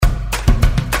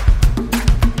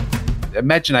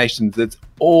imagination that's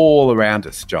all around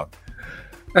us, John.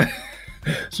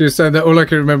 So you're saying that all I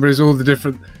can remember is all the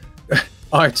different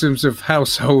items of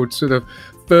household sort of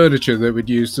furniture that we'd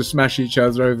use to smash each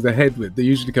other over the head with. They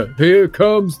usually go, "Here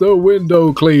comes the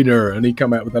window cleaner," and he'd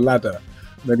come out with a ladder.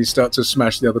 And then he'd start to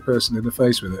smash the other person in the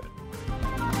face with it.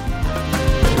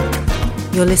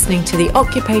 You're listening to The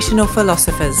Occupational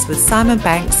Philosophers with Simon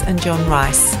Banks and John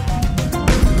Rice.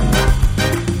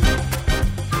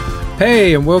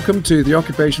 Hey, and welcome to The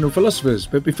Occupational Philosophers.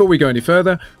 But before we go any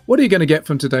further, what are you going to get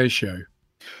from today's show?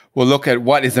 We'll look at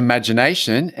what is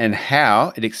imagination and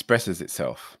how it expresses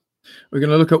itself. We're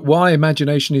going to look at why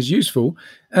imagination is useful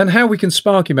and how we can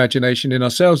spark imagination in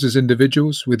ourselves as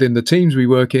individuals, within the teams we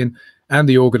work in, and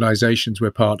the organizations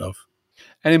we're part of.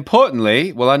 And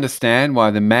importantly, we'll understand why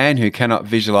the man who cannot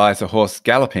visualize a horse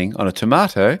galloping on a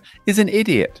tomato is an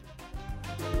idiot.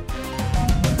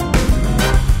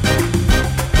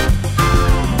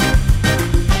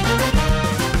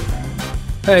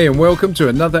 Hey, and welcome to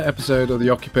another episode of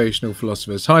The Occupational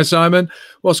Philosophers. Hi, Simon.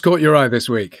 What's caught your eye this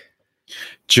week?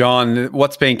 John,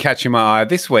 what's been catching my eye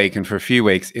this week and for a few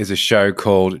weeks is a show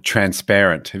called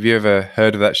Transparent. Have you ever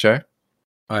heard of that show?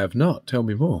 I have not. Tell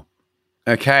me more.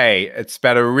 Okay, it's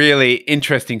about a really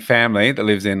interesting family that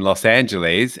lives in Los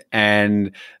Angeles,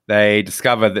 and they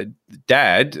discover that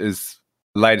dad is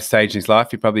later stage in his life,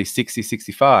 he's probably 60,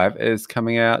 65, is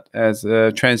coming out as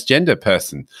a transgender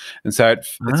person. And so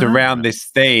it's around this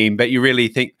theme, but you really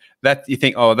think,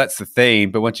 oh, that's the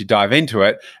theme. But once you dive into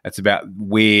it, it's about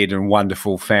weird and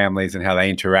wonderful families and how they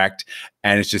interact.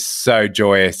 And it's just so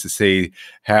joyous to see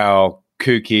how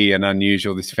kooky and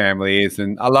unusual this family is.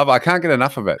 And I love it. I can't get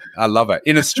enough of it. I love it.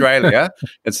 In Australia,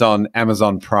 it's on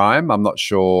Amazon Prime. I'm not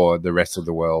sure the rest of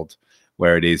the world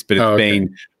where it is, but it's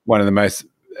been one of the most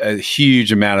a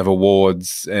huge amount of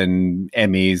awards and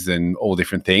Emmys and all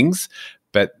different things.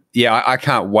 But yeah, I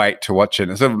can't wait to watch it.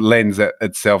 It sort of lends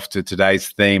itself to today's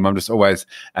theme. I'm just always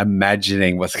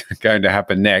imagining what's going to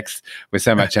happen next with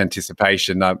so much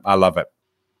anticipation. I love it.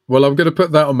 Well, I'm going to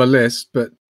put that on my list,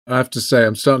 but I have to say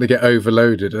I'm starting to get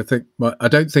overloaded. I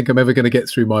don't think I'm ever going to get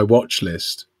through my watch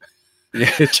list.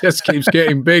 Yeah. It just keeps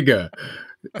getting bigger.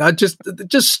 I just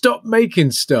stop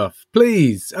making stuff,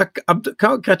 please. I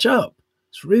can't catch up.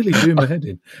 It's really doing my head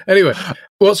in. Anyway,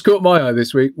 what's caught my eye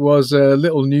this week was a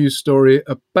little news story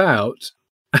about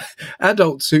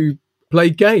adults who play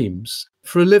games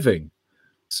for a living.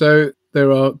 So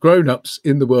there are grown-ups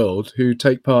in the world who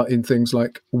take part in things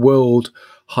like World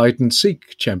Hide and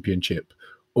Seek Championship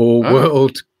or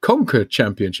World Conquer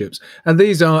Championships. And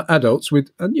these are adults with,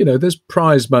 and there's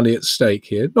prize money at stake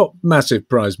here. Not massive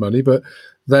prize money, but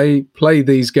they play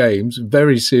these games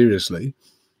very seriously.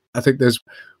 I think there's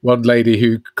one lady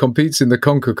who competes in the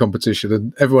Conquer competition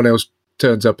and everyone else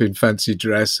turns up in fancy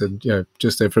dress and,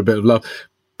 just there for a bit of love.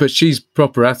 But she's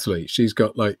proper athlete. She's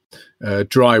got like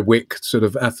dry wick sort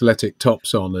of athletic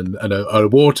tops on and a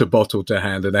water bottle to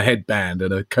hand and a headband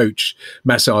and a coach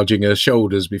massaging her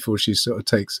shoulders before she sort of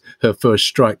takes her first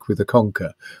strike with the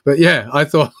Conquer. But yeah, I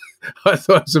thought it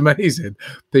was amazing.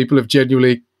 People have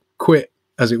genuinely quit,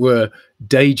 as it were,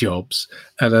 day jobs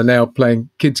and are now playing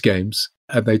kids games.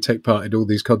 And they take part in all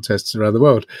these contests around the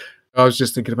world. I was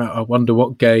just thinking about, I wonder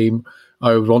what game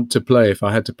I would want to play if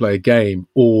I had to play a game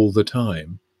all the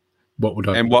time. What would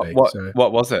I and play?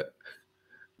 What was it?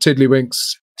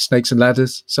 Tiddlywinks, Snakes and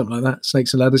Ladders, something like that.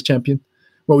 Snakes and Ladders champion.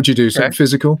 What would you do? Something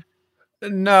physical?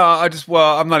 No,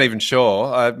 I'm not even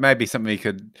sure. Maybe something you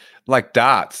could, like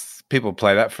darts. People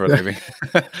play that for a living.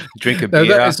 Drink a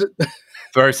beer,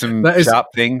 throw some sharp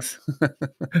things.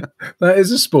 That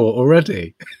is a sport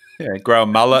already. Yeah, grow a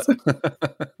mullet.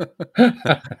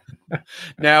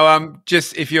 Now,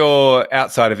 just if you're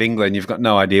outside of England, you've got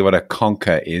no idea what a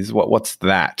conker is. What's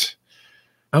that?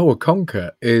 Oh, a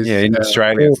conker is... Yeah, in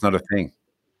Australia, it's not a thing.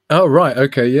 Oh, right.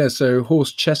 Okay, yeah. So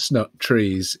horse chestnut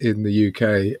trees in the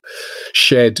UK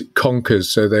shed conkers.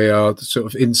 So they are sort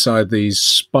of inside these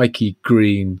spiky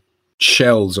green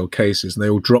shells or cases, and they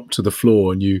all drop to the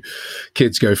floor, and you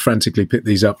kids go frantically pick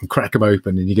these up and crack them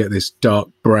open, and you get this dark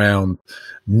brown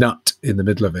nut in the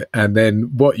middle of it. And then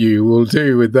what you will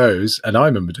do with those, and I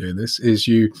remember doing this, is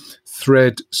you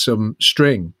thread some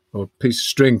string or a piece of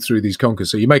string through these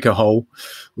conkers. So you make a hole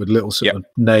with a little sort of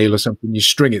nail or something, you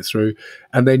string it through,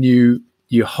 and then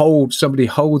somebody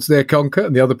holds their conker,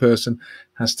 and the other person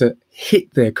has to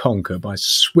hit their conker by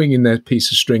swinging their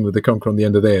piece of string with the conker on the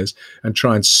end of theirs and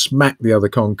try and smack the other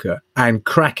conker and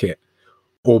crack it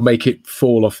or make it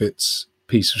fall off its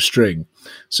piece of string.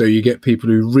 So you get people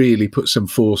who really put some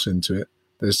force into it.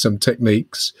 There's some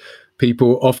techniques.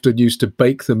 People often used to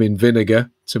bake them in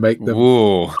vinegar to make them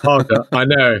harder. I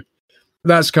know.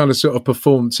 That's kind of sort of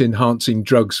performance-enhancing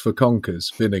drugs for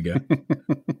conkers, vinegar.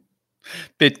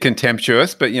 Bit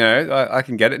contemptuous, but, I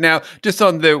can get it. Now, just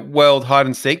on the World Hide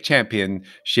and Seek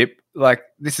Championship, like,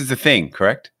 this is a thing,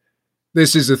 correct?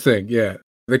 This is the thing, yeah.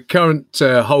 The current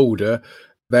holder,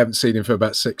 they haven't seen him for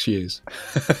about 6 years.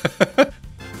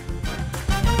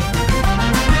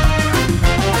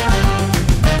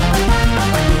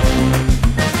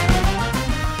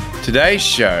 Today's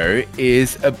show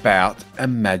is about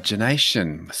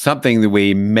imagination, something that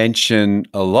we mention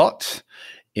a lot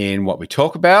in what we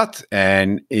talk about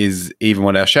and is even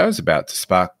what our show is about, to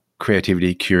spark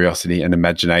creativity, curiosity, and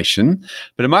imagination.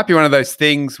 But it might be one of those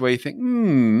things where you think,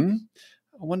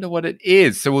 I wonder what it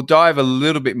is. So we'll dive a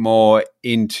little bit more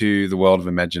into the world of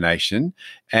imagination.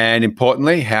 And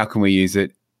importantly, how can we use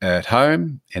it at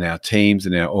home, in our teams,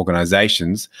 and in our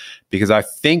organizations? Because I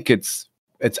think it's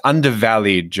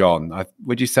undervalued, John.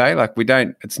 Would you say? Like,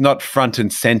 it's not front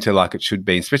and center like it should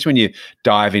be, especially when you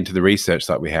dive into the research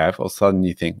like we have. All of a sudden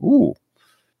you think, ooh,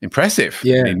 impressive.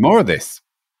 Yeah. Need more of this.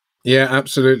 Yeah,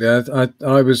 absolutely.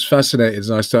 I was fascinated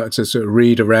as I started to sort of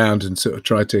read around and sort of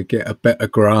try to get a better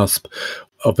grasp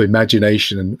of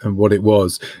imagination and what it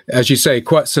was. As you say,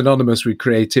 quite synonymous with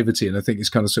creativity. And I think it's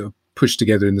kind of sort of pushed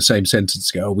together in the same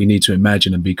sentence. We need to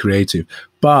imagine and be creative.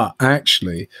 But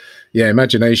actually,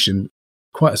 imagination,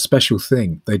 quite a special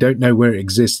thing. They don't know where it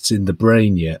exists in the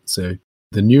brain yet. So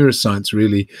the neuroscience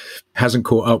really hasn't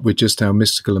caught up with just how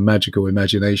mystical and magical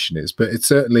imagination is. But it's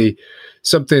certainly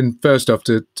something, first off,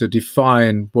 to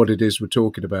define what it is we're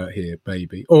talking about here,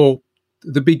 maybe, or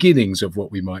the beginnings of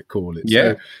what we might call it.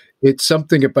 Yeah. So it's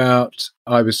something about,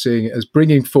 I was seeing it as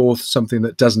bringing forth something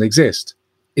that doesn't exist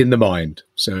in the mind.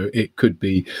 So it could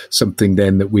be something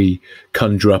then that we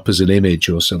conjure up as an image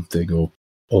or something, or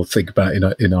think about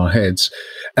in our heads.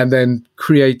 And then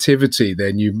creativity,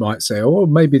 then you might say,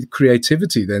 maybe the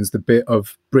creativity then's the bit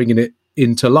of bringing it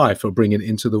into life or bringing it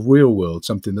into the real world,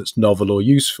 something that's novel or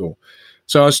useful.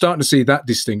 So I was starting to see that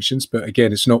distinctions, but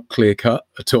again, it's not clear cut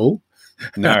at all.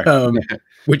 No.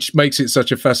 Which makes it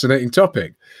such a fascinating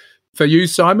topic. For you,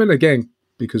 Simon, again,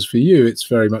 because for you, it's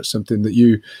very much something that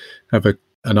you have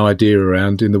an idea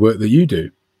around in the work that you do.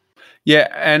 Yeah.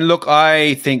 And look,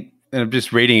 I think, and I'm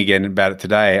just reading again about it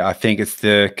today, I think it's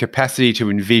the capacity to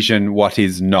envision what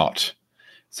is not.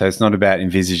 So it's not about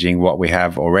envisaging what we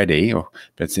have already, but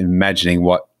it's imagining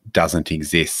what doesn't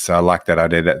exist. So I like that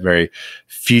idea, that very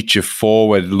future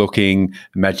forward looking,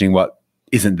 imagining what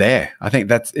isn't there. I think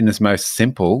that's in its most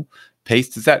simple piece.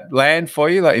 Does that land for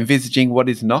you, like envisaging what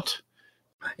is not?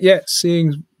 Yeah,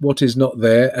 seeing what is not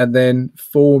there and then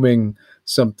forming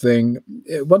something.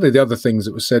 One of the other things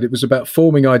that was said, it was about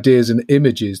forming ideas and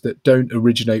images that don't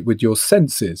originate with your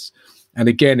senses. And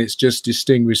again, it's just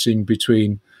distinguishing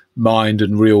between mind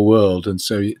and real world. And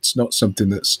so it's not something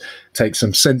that's takes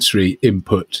some sensory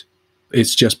input.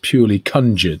 It's just purely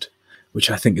conjured,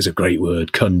 which I think is a great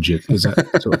word, conjured, because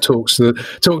that sort of talks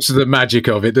to the magic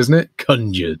of it, doesn't it?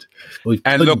 Conjured. We've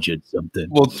conjured something.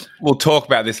 We'll talk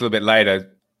about this a little bit later.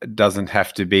 It doesn't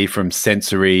have to be from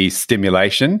sensory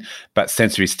stimulation, but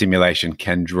sensory stimulation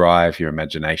can drive your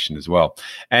imagination as well.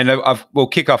 And we'll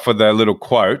kick off with a little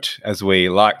quote, as we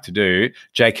like to do.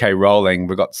 J.K. Rowling,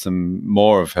 we've got some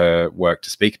more of her work to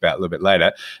speak about a little bit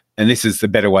later. And this is the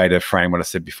better way to frame what I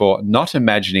said before. Not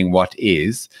imagining what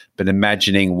is, but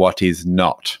imagining what is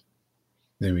not.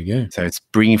 There we go. So it's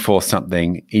bringing forth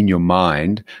something in your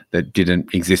mind that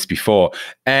didn't exist before.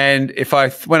 And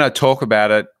when I talk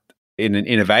about it, in an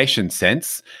innovation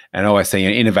sense, and I always say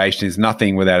innovation is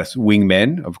nothing without its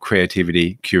wingmen of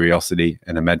creativity, curiosity,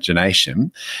 and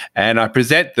imagination. And I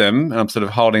present them, and I'm sort of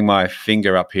holding my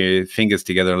finger up here, fingers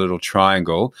together, a little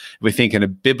triangle. We think in a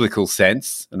biblical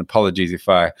sense, and apologies if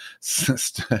I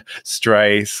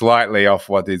stray slightly off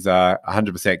what is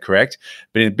 100% correct,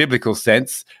 but in a biblical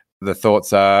sense, the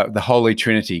thoughts are the Holy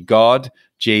Trinity, God,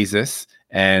 Jesus,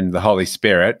 and the Holy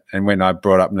Spirit. And when I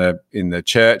brought up in the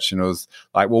church, and it was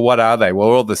like, well, what are they? Well,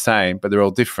 they're all the same, but they're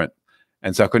all different.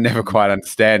 And so I could never quite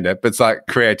understand it. But it's like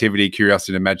creativity,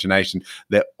 curiosity, and imagination.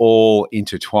 They're all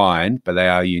intertwined, but they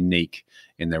are unique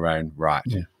in their own right.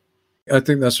 Yeah. I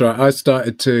think that's right. I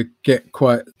started to get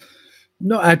quite,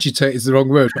 not agitated is the wrong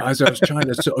word, but as I was trying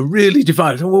to sort of really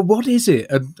define it, well, what is it?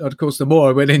 And of course, the more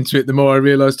I went into it, the more I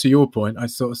realized, to your point, I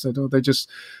sort of said,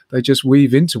 they just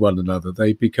weave into one another.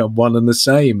 They become one and the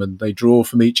same, and they draw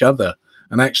from each other.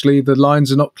 And actually, the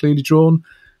lines are not clearly drawn.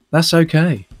 That's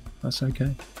okay. That's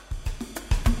okay.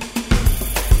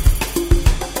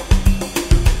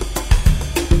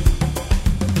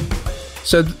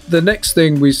 So the next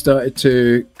thing we started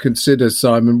to consider,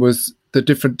 Simon, was the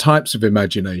different types of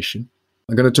imagination.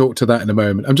 I'm going to talk to that in a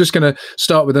moment. I'm just going to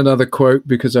start with another quote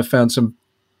because I found some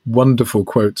wonderful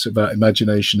quotes about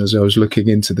imagination as I was looking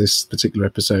into this particular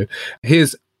episode.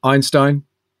 Here's Einstein,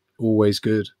 always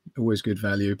good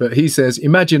value. But he says,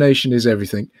 imagination is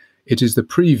everything. It is the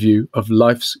preview of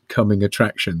life's coming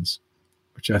attractions,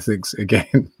 which I think's,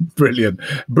 again,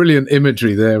 brilliant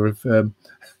imagery there of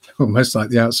almost like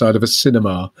the outside of a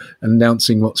cinema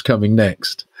announcing what's coming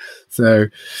next. So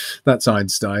that's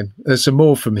Einstein. There's some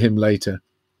more from him later.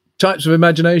 Types of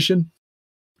imagination,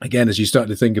 again, as you start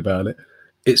to think about it,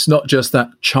 it's not just that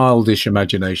childish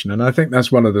imagination. And I think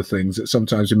that's one of the things that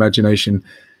sometimes imagination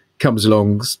comes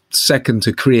along second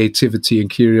to creativity and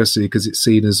curiosity because it's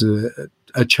seen as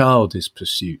a childish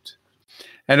pursuit.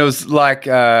 And it was like,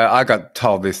 I got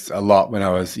told this a lot when I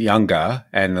was younger,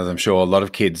 and as I'm sure a lot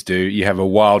of kids do, you have a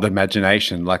wild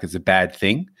imagination like it's a bad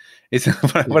thing.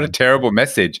 What a terrible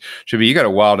message. Should be, you got a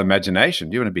wild imagination.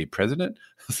 Do you want to be president?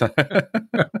 That's You're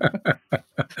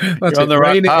on the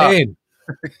right path. In.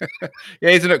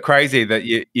 Yeah, isn't it crazy that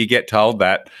you get told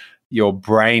that your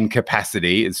brain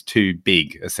capacity is too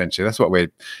big, essentially? That's what we're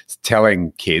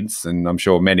telling kids, and I'm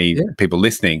sure many people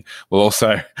listening will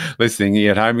also listening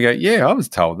at home and go, yeah, I was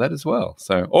told that as well.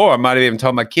 So, or I might have even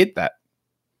told my kid that.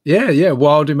 Yeah,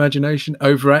 wild imagination,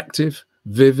 overactive,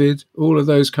 vivid, all of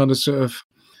those kind of sort of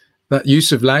that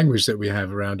use of language that we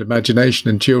have around imagination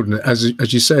and children,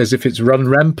 as you say, as if it's run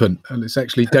rampant and it's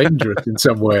actually dangerous in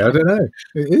some way. I don't know.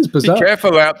 It is bizarre. Be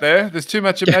careful out there. There's too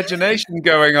much imagination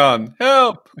going on.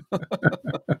 Help.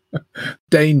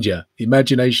 Danger,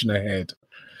 imagination ahead.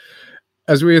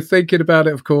 As we were thinking about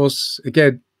it, of course,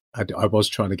 again, I was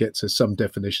trying to get to some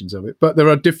definitions of it, but there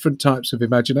are different types of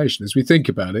imagination. As we think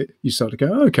about it, you start to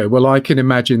go, okay, well, I can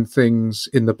imagine things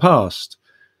in the past.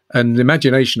 And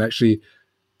imagination actually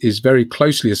is very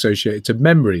closely associated to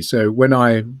memory. So when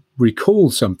I recall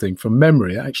something from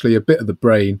memory, actually a bit of the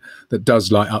brain that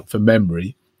does light up for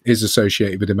memory is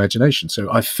associated with imagination.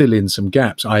 So I fill in some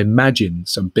gaps. I imagine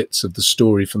some bits of the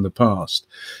story from the past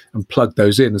and plug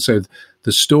those in. And so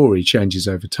the story changes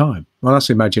over time. Well, that's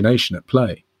imagination at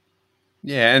play.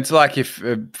 Yeah, and it's like if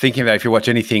thinking about if you watch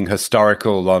anything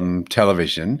historical on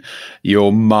television,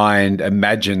 your mind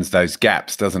imagines those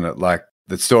gaps, doesn't it? Like,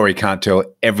 the story can't tell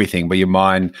everything, but your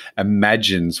mind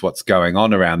imagines what's going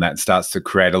on around that and starts to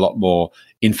create a lot more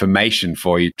information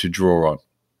for you to draw on.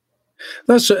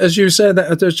 That's, as you said,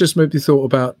 that just made me thought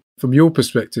about, from your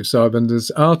perspective, Simon, as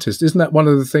artist, isn't that one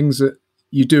of the things that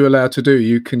you do allow to do?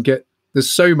 You can get, there's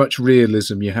so much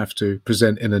realism you have to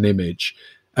present in an image,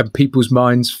 and people's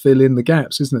minds fill in the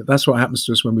gaps, isn't it? That's what happens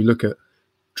to us when we look at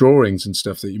drawings and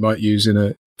stuff that you might use in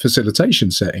a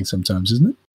facilitation setting sometimes, isn't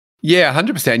it? Yeah,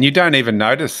 100%. You don't even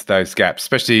notice those gaps,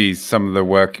 especially some of the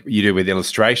work you do with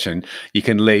illustration. You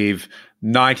can leave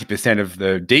 90% of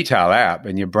the detail out,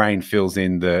 and your brain fills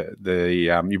in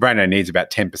your brain only needs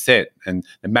about 10%, and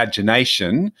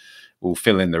imagination will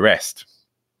fill in the rest.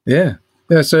 Yeah.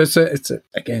 So it's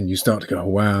again, you start to go,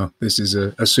 wow, this is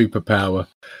a superpower.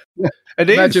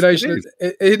 Imagination.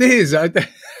 It is.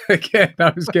 Again,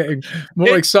 I was getting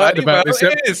more excited about this.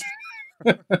 It is.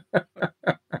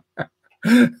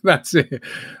 That's it.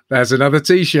 That's another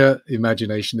T-shirt.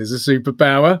 Imagination is a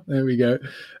superpower. There we go.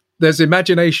 There's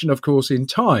imagination, of course, in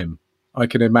time. I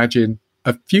can imagine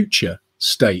a future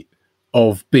state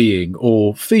of being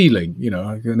or feeling. You know,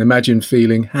 I can imagine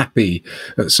feeling happy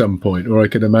at some point, or I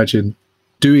can imagine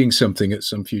doing something at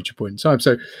some future point in time.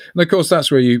 So, and of course, that's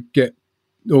where you get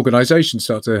organizations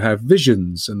start to have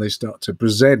visions, and they start to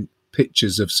present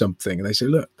pictures of something, and they say,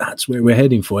 look, that's where we're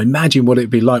heading for. Imagine what it'd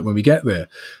be like when we get there.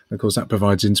 And of course, that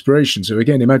provides inspiration. So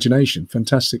again, imagination,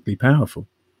 fantastically powerful.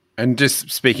 And just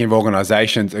speaking of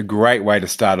organizations, a great way to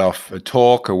start off a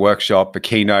talk, a workshop, a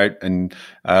keynote, and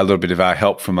a little bit of our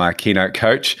help from our keynote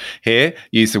coach here,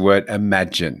 use the word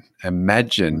imagine.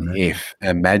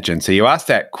 Imagine. So you ask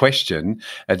that question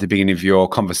at the beginning of your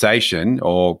conversation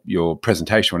or your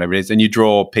presentation, whatever it is, and you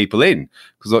draw people in,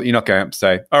 because you're not going up and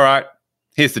say, all right,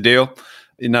 here's the deal.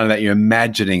 None of that. You're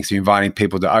imagining, so you're inviting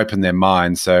people to open their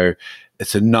minds. So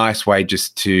it's a nice way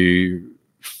just to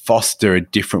foster a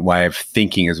different way of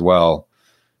thinking as well.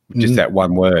 Just that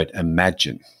one word,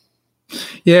 imagine.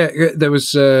 Yeah, there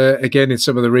was, again, in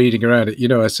some of the reading around it, you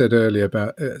know, I said earlier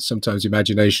about sometimes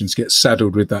imaginations get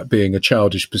saddled with that being a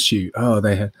childish pursuit. Oh,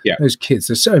 they have those kids,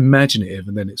 they're so imaginative,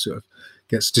 and then it sort of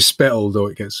gets dispelled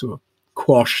or it gets sort of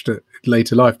quashed at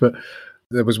later life. But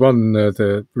there was one,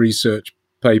 the research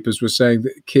papers were saying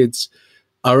that kids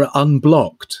are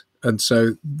unblocked. And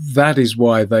so that is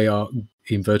why they are,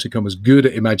 inverted commas, good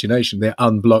at imagination. They're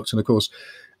unblocked. And of course,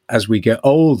 as we get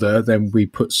older, then we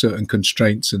put certain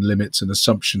constraints and limits and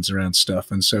assumptions around stuff.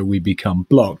 And so we become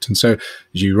blocked. And so,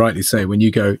 as you rightly say, when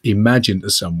you go imagine to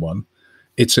someone,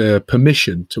 it's a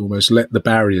permission to almost let the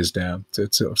barriers down,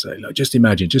 to sort of say, look, just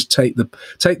imagine, just take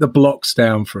the blocks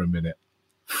down for a minute,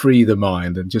 free the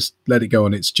mind and just let it go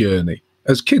on its journey,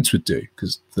 as kids would do,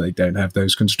 because they don't have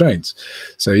those constraints.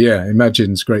 So yeah,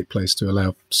 imagine's a great place to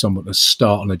allow someone to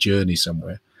start on a journey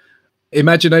somewhere.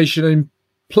 Imagination in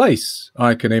place.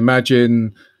 I can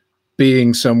imagine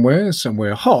being somewhere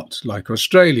hot, like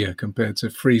Australia, compared to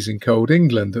freezing cold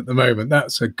England at the moment.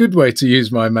 That's a good way to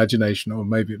use my imagination, or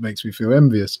maybe it makes me feel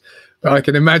envious. But I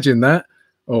can imagine that,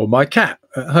 or my cat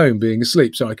at home being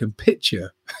asleep, so I can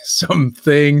picture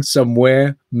something,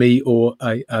 somewhere, me or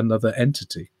another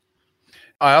entity.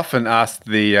 I often ask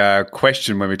the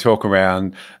question when we talk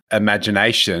around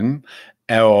imagination,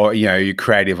 or, you're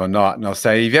creative or not. And I'll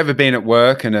say, have you ever been at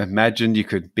work and imagined you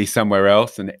could be somewhere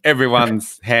else? And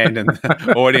everyone's hand in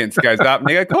the audience goes up. And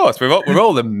they go, of course, we're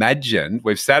all imagined.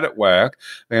 We've sat at work,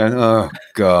 we're going, oh,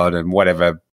 God, and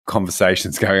whatever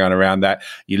conversations going on around that.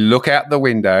 You look out the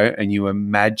window and you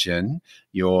imagine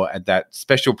you're at that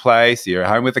special place, you're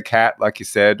home with a cat, like you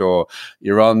said, or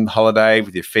you're on holiday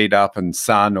with your feet up and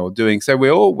sun, or doing so. We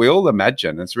all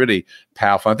imagine. It's really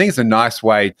powerful. I think it's a nice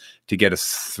way to get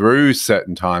us through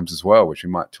certain times as well, which we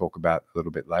might talk about a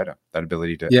little bit later, that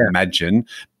ability to imagine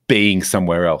being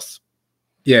somewhere else.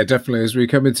 Yeah, definitely. As we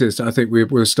come into this, I think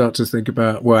we'll start to think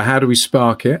about, well, how do we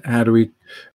spark it? How do we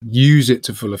use it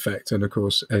to full effect? And of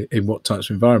course, in what types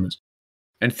of environments?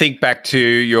 And think back to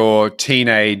your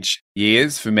teenage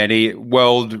years for many,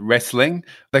 World Wrestling.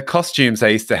 The costumes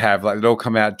they used to have, like, they'd all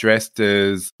come out dressed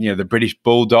as, the British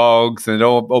Bulldogs, and it'd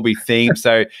all be themed.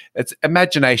 So it's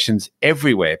imaginations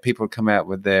everywhere. People would come out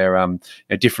with their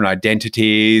different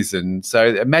identities. And so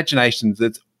imaginations,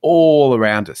 it's all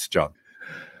around us, John.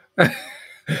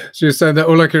 So you're saying that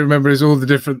all I can remember is all the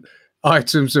different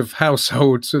items of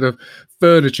household sort of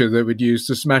furniture that we'd use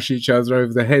to smash each other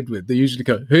over the head with. They usually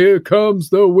go, here comes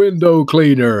the window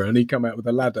cleaner, and he'd come out with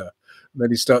a ladder, and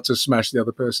then he'd start to smash the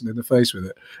other person in the face with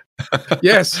it.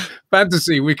 Yes,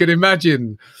 fantasy. We could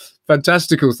imagine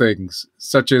fantastical things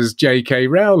such as J.K.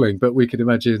 Rowling, but we could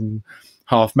imagine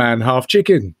half man, half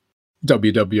chicken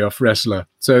WWF wrestler.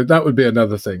 So that would be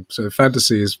another thing. So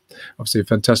fantasy is obviously a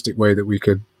fantastic way that we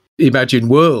could imagine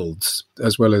worlds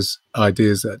as well as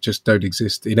ideas that just don't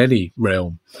exist in any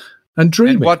realm. And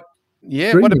dreaming.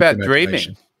 And what about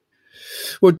dreaming?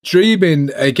 Well,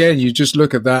 dreaming, again, you just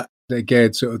look at that,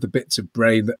 again, sort of the bits of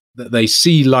brain that they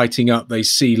see lighting up. They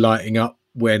see lighting up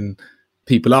when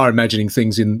people are imagining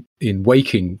things in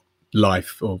waking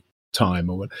life or time.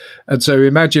 And so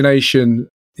imagination,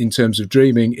 in terms of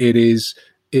dreaming,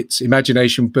 it's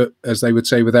imagination, but as they would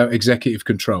say, without executive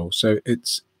control. So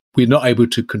we're not able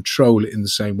to control it in the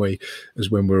same way as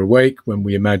when we're awake. When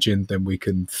we imagine, then we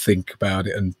can think about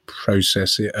it and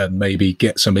process it and maybe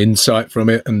get some insight from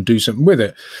it and do something with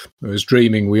it. Whereas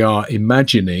dreaming, we are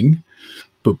imagining,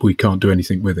 but we can't do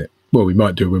anything with it. Well, we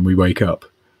might do when we wake up.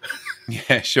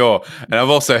 Yeah, sure. And I've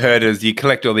also heard as you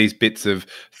collect all these bits of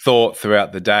thought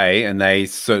throughout the day, and they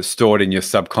sort of stored in your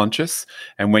subconscious.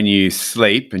 And when you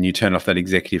sleep and you turn off that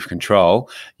executive control,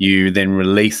 you then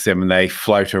release them and they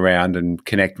float around and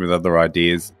connect with other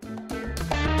ideas.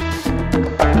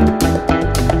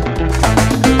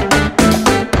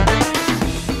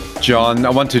 John, I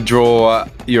want to draw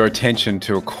your attention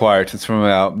to a quote. It's from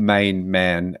our main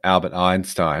man, Albert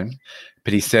Einstein.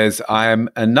 But he says, I am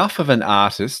enough of an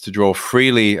artist to draw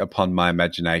freely upon my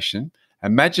imagination.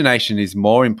 Imagination is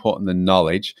more important than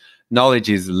knowledge. Knowledge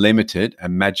is limited.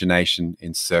 Imagination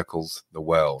encircles the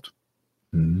world.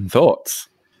 Thoughts?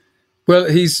 Well,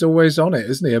 he's always on it,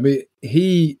 isn't he? I mean,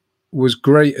 he was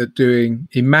great at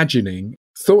imagining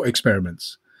thought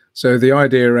experiments. So the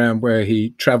idea around where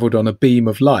he traveled on a beam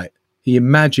of light, he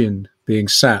imagined being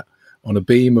sat on a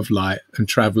beam of light and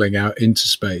traveling out into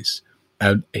space.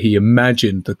 And he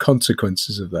imagined the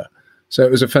consequences of that. So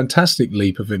it was a fantastic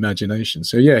leap of imagination.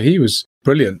 So yeah, he was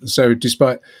brilliant. So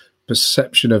despite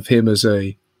perception of him as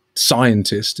a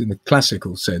scientist in the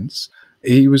classical sense,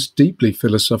 he was deeply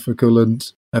philosophical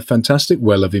and a fantastic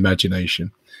well of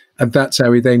imagination. And that's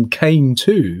how he then came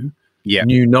to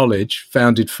new knowledge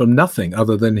founded from nothing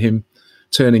other than him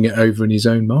turning it over in his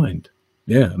own mind.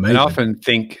 Yeah, amazing.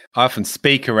 And I often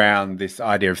speak around this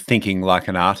idea of thinking like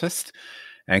an artist.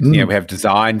 And we have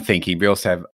design thinking, we also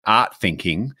have art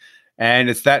thinking. And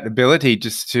it's that ability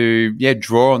just to,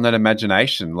 draw on that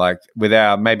imagination, like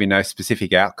without maybe no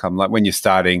specific outcome. Like when you're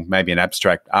starting maybe an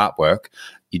abstract artwork,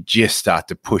 you just start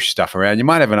to push stuff around. You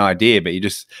might have an idea, but you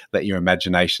just let your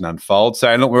imagination unfold. So,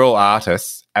 and look, we're all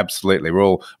artists. Absolutely. We're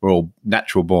all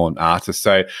natural born artists.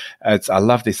 So I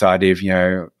love this idea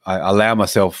of, I allow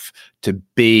myself to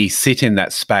sit in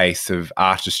that space of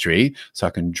artistry so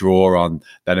I can draw on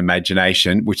that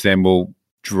imagination, which then will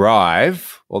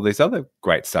drive all this other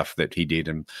great stuff that he did.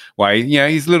 And why,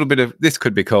 he's a little bit of, this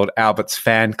could be called Albert's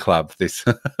Fan Club, this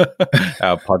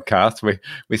our podcast.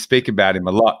 We speak about him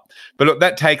a lot. But look,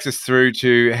 that takes us through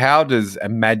to, how does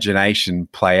imagination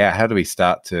play out? How do we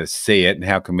start to see it? And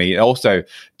how can we, also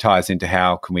ties into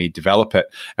how can we develop it?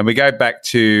 And we go back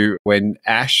to when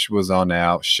Ash was on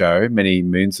our show many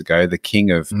moons ago, the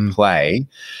king of play,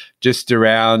 just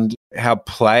around how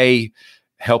play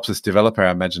helps us develop our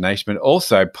imagination, but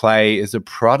also play is a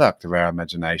product of our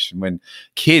imagination. When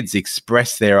kids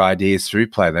express their ideas through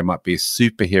play, they might be a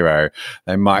superhero,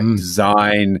 they might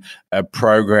design a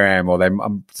program, or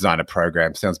design a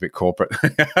program sounds a bit corporate.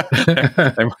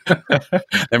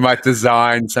 They might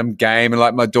design some game. And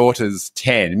like, my daughter's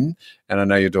 10, and I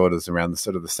know your daughter's around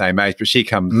the same age, but she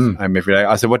comes home every day.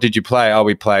 I said, "What did you play?" "Oh,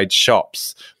 we played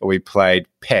shops, or we played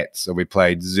pets, or we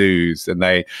played zoos." And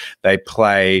they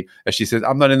play, as she says,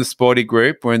 "I'm not in the sporty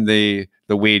group, we're in the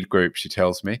weird group," she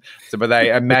tells me. So, but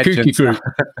they imagine. The kooky group.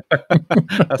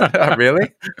 I said, "Oh,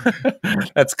 really?"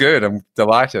 That's good. I'm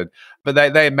delighted. But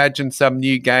they imagine some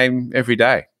new game every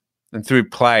day. And through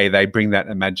play, they bring that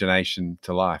imagination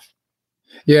to life.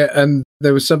 Yeah, and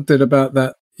there was something about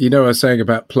that. I was saying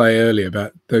about play earlier,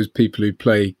 about those people who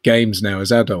play games now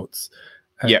as adults.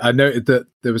 Yeah. I noted that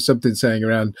there was something saying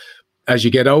around, as you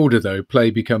get older, though,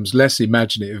 play becomes less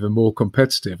imaginative and more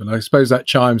competitive. And I suppose that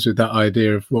chimes with that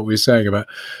idea of what we were saying about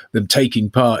them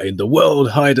taking part in the World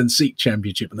Hide and Seek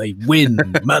Championship, and they win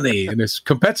money. And it's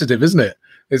competitive, isn't it?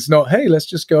 It's not, hey, let's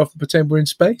just go off and pretend we're in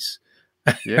space.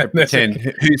 Yeah, pretend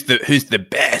who's the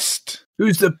best?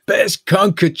 Who's the best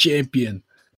conquer champion?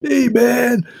 Hey,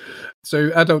 man.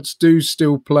 So adults do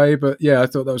still play, but yeah, I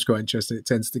thought that was quite interesting. It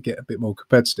tends to get a bit more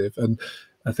competitive. And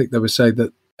I think they were saying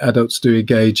that adults do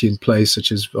engage in play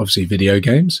such as, obviously, video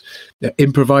games,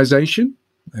 improvisation.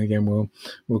 Again,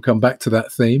 we'll come back to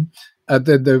that theme. And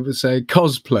then they would say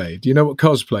cosplay. Do you know what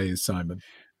cosplay is, Simon?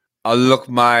 Oh, look,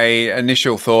 my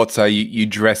initial thoughts are you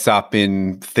dress up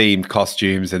in themed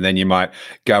costumes, and then you might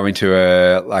go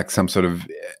into some sort of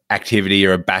activity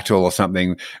or a battle or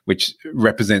something which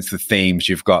represents the themes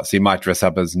you've got. So you might dress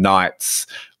up as knights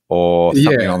or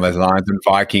something on those lines, and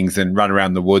Vikings, and run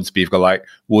around the woods, but you've got like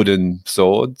wooden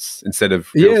swords instead of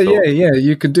real swords. Yeah.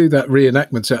 You can do that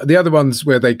reenactment. So the other ones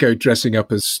where they go dressing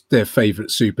up as their favourite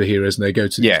superheroes, and they go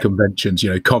to these conventions,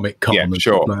 Comic Con and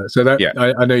stuff like that.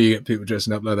 So I know you get people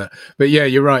dressing up like that. But yeah,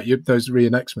 you're right. Those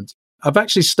reenactments. I've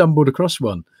actually stumbled across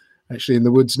one. Actually, in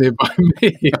the woods nearby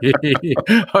me,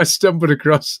 I stumbled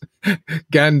across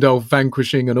Gandalf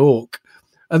vanquishing an orc.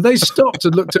 And they stopped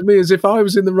and looked at me as if I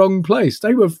was in the wrong place.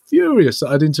 They were furious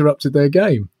that I'd interrupted their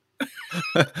game.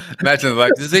 Imagine,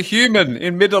 like, there's a human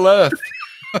in Middle Earth.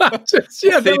 What's he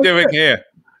doing here?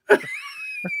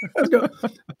 I got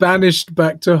banished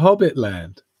back to Hobbit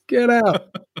land. Get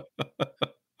out.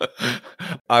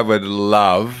 I would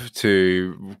love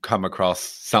to come across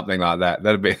something like that.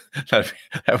 That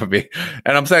would be,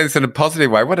 and I'm saying this in a positive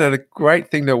way. What a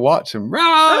great thing to watch! And they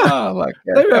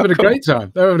were having a great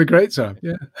time. They were having a great time.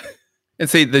 Yeah. And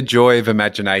see the joy of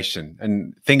imagination,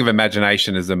 and think of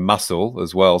imagination as a muscle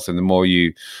as well. So the more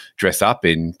you dress up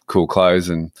in cool clothes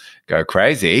and go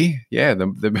crazy,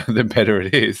 the better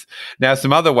it is. Now,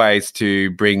 some other ways to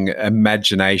bring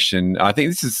imagination, I think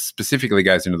this specifically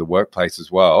goes into the workplace as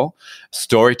well.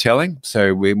 Storytelling.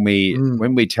 So when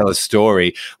we tell a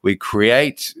story, we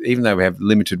create, even though we have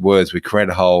limited words, we create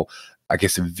a whole, I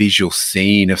guess, a visual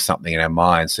scene of something in our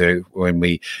mind. So when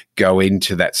we go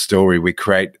into that story, we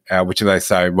create, which they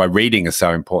say why reading is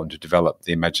so important to develop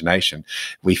the imagination.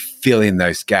 We fill in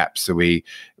those gaps. So we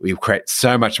create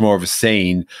so much more of a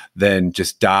scene than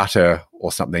just data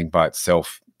or something by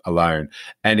itself alone.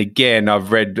 And again,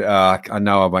 I've read, I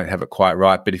know I won't have it quite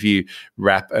right, but if you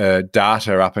wrap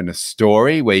data up in a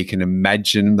story where you can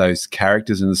imagine those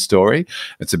characters in the story,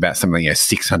 it's about something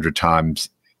 600 times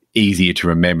easier to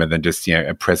remember than just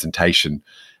a presentation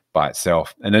by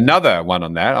itself. And another one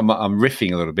on that, I'm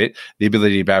riffing a little bit, the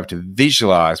ability to be able to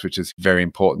visualize, which is very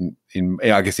important in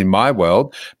my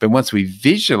world. But once we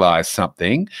visualize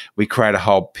something, we create a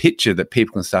whole picture that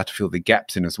people can start to fill the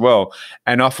gaps in as well.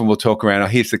 And often we'll talk around,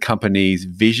 here's the company's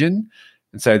vision.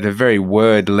 And so the very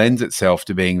word lends itself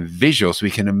to being visual, so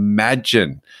we can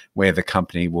imagine where the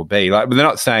company will be. Like, they're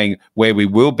not saying where we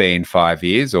will be in 5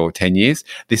 years or 10 years.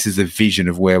 This is a vision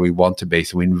of where we want to be.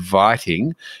 So we're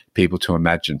inviting people to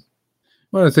imagine.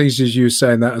 One of the things is you were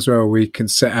saying that as well, we can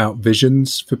set out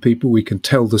visions for people, we can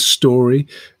tell the story,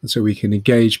 and so we can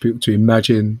engage people to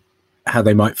imagine how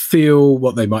they might feel,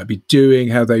 what they might be doing,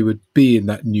 how they would be in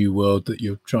that new world that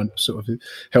you're trying to sort of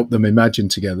help them imagine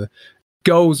together.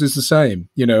 Goals is the same.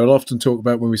 I'll often talk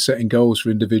about when we're setting goals for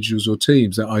individuals or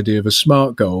teams, that idea of a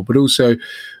SMART goal, but also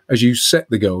as you set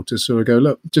the goal to sort of go,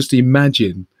 look, just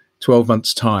imagine 12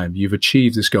 months' time, you've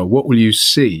achieved this goal. What will you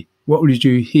see? What would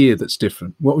you hear that's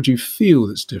different? What would you feel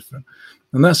that's different?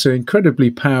 And that's an incredibly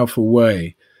powerful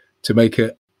way to make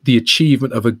the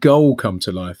achievement of a goal come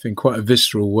to life in quite a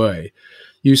visceral way.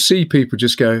 You see people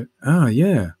just go,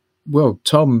 yeah, well,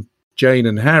 Tom, Jane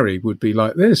and Harry would be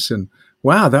like this. And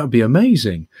wow, that would be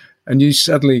amazing. And you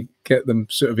suddenly get them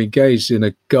sort of engaged in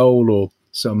a goal or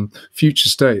some future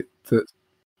state that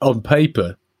on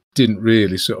paper didn't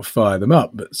really sort of fire them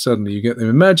up. But suddenly you get them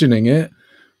imagining it,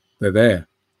 they're there.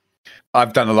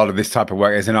 I've done a lot of this type of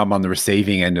work, as in I'm on the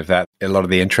receiving end of that. A lot of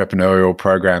the entrepreneurial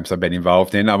programs I've been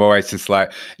involved in, I've always just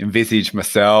like envisaged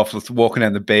myself just walking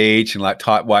down the beach in like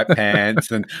tight white pants,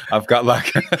 and I've got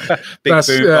like a big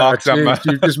boombox.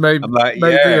 You've just made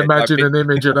me imagine an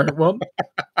image I don't want.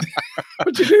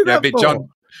 What'd you do that for?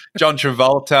 John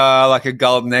Travolta, like a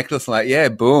gold necklace, like, yeah,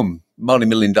 boom,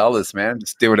 multi-million dollars, man.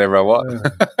 Just do whatever I want.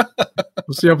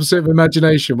 What's the opposite of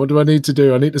imagination? What do I need to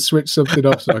do? I need to switch something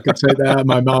off so I can take that out of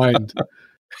my mind.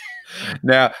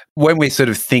 Now, when we're sort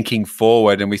of thinking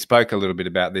forward, and we spoke a little bit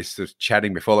about this sort of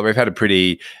chatting before, that we've had a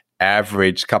pretty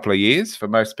average couple of years for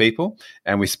most people,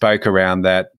 and we spoke around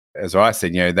that, as I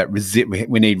said, that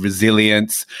we need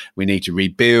resilience, we need to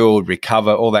rebuild,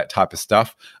 recover, all that type of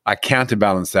stuff. I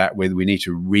counterbalance that with we need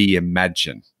to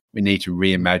reimagine. We need to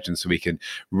reimagine, so we can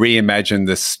reimagine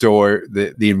the story,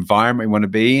 the environment we want to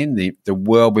be in, the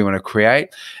world we want to create.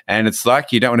 And it's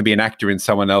like you don't want to be an actor in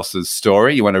someone else's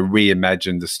story. You want to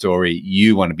reimagine the story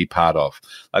you want to be part of.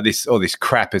 Like all this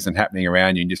crap isn't happening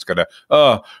around you. And you just got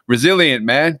to, resilient,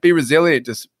 man. Be resilient.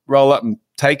 Just roll up and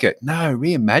take it. No,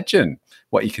 reimagine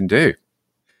what you can do.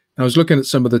 I was looking at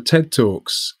some of the TED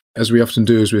Talks, as we often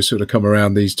do as we sort of come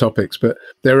around these topics, but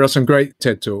there are some great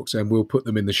TED Talks and we'll put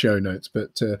them in the show notes.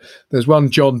 But there's one,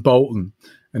 John Bolton,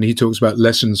 and he talks about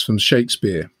lessons from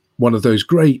Shakespeare, one of those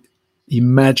great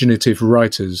imaginative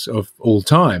writers of all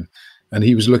time. And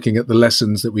he was looking at the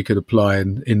lessons that we could apply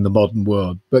in the modern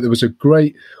world. But there was a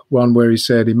great one where he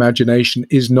said, imagination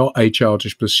is not a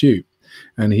childish pursuit.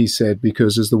 And he said,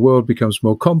 because as the world becomes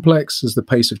more complex, as the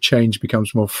pace of change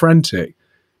becomes more frantic,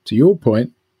 to your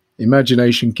point,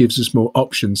 imagination gives us more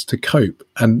options to cope.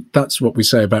 And that's what we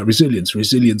say about resilience.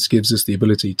 Resilience gives us the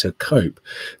ability to cope.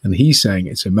 And he's saying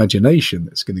it's imagination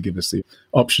that's going to give us the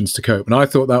options to cope. And I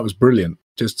thought that was brilliant,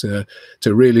 just to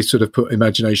really sort of put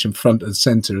imagination front and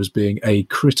center as being a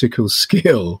critical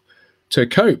skill to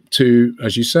cope, to,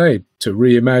 as you say, to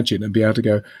reimagine and be able to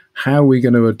go, how are we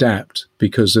going to adapt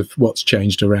because of what's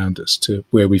changed around us to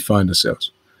where we find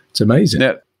ourselves? It's amazing.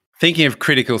 Now, thinking of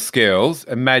critical skills,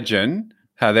 imagine...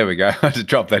 Oh, there we go. I had to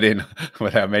drop that in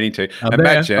without meaning to. I'm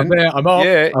there. I'm off.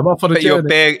 Yeah, I'm off on a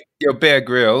journey. Your Bear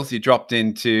Grylls, you dropped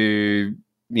into,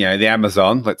 the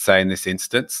Amazon, let's say in this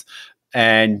instance,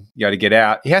 and you got to get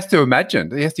out. He has to imagine.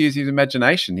 He has to use his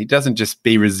imagination. He doesn't just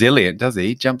be resilient, does he?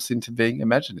 He jumps into being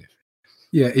imaginative.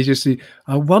 Yeah, he just,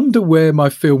 I wonder where my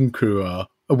film crew are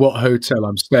or what hotel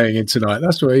I'm staying in tonight.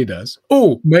 That's what he does.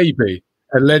 Oh, maybe.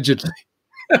 Allegedly.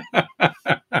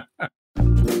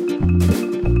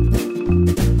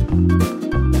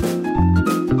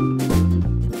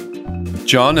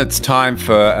 John, it's time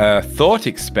for a thought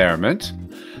experiment.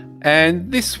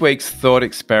 And this week's thought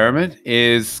experiment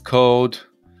is called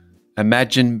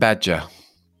Imagine Badger.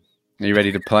 Are you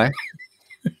ready to play?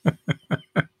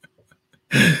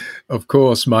 Of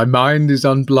course, my mind is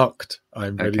unblocked.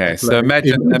 I'm ready to play. So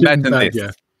imagine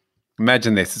this.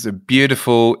 Imagine this. It's a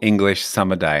beautiful English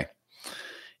summer day.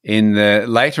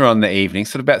 Later on in the evening,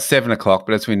 sort of about 7 o'clock,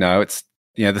 but as we know, it's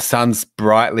the sun's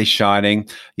brightly shining.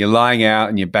 You're lying out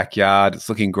in your backyard. It's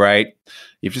looking great.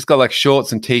 You've just got like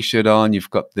shorts and t-shirt on. You've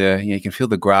got you can feel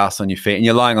the grass on your feet, and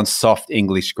you're lying on soft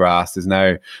English grass. There's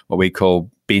no what we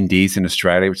call bindies in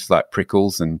Australia, which is like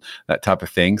prickles and that type of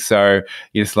thing. So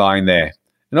you're just lying there,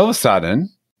 and all of a sudden,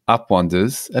 up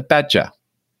wanders a badger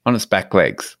on its back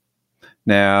legs.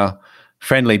 Now,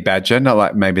 friendly badger, not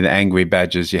like maybe the angry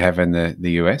badgers you have in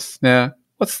the US. Now,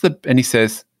 and he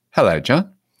says, "Hello,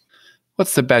 John.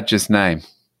 What's the badger's name?"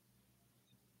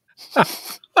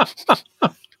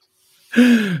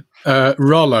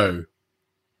 Rollo.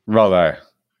 Rollo.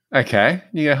 Okay.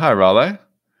 You go, "Hi, Rollo."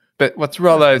 But what's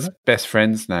Rollo's best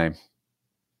friend's name?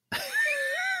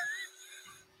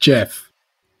 Jeff.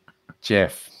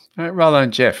 Rollo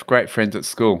and Jeff, great friends at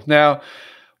school. Now,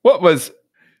 what was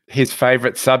his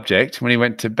favourite subject when he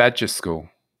went to Badger School?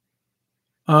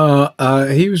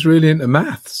 He was really into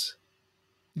maths.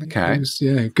 He Okay. was,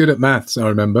 good at maths, I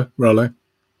remember, Rollo.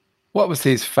 What was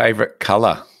his favourite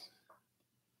colour?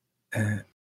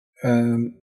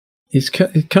 He's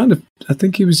kind of, I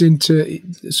think he was into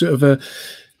sort of a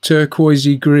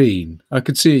turquoisey green. I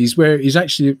could see he's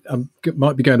actually,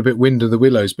 might be going a bit wind of the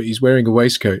willows, but he's wearing a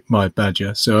waistcoat, my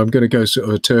Badger. So I'm going to go sort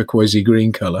of a turquoisey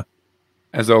green colour.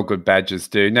 As all good badgers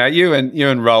do. Now, you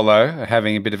and Rollo are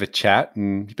having a bit of a chat,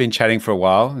 and you've been chatting for a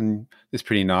while, and it's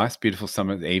pretty nice, beautiful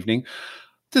summer evening.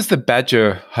 What does the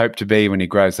badger hope to be when he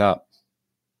grows up?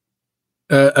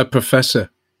 A professor.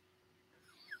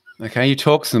 Okay, you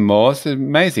talk some more. It's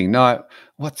amazing. Now,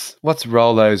 what's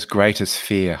Rollo's greatest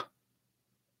fear?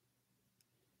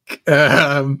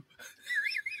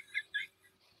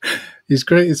 His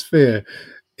greatest fear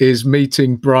is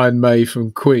meeting Brian May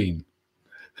from Queen.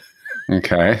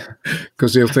 Okay.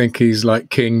 Because he'll think he's like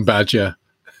King Badger.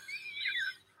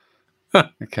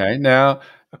 Okay, now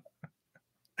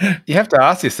you have to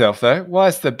ask yourself, though, why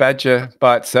is the badger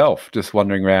by itself just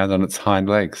wandering around on its hind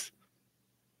legs?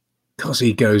 Because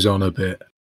he goes on a bit.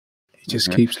 He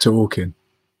just keeps talking.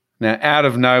 Now, out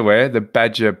of nowhere, the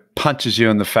badger punches you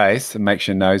in the face and makes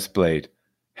your nose bleed.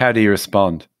 How do you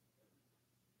respond?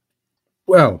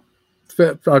 Well,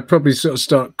 I'd probably sort of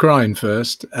start crying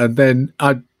first, and then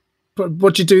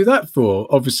what'd you do that for?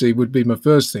 Obviously would be my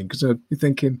first thing, because I'd be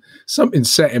thinking, something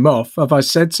set him off. Have I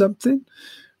said something?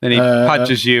 Then he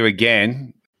punches you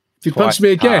again. If he punched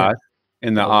me again?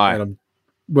 In the eye.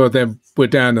 Well, then we're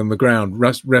down on the ground,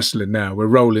 wrestling now. We're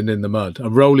rolling in the mud.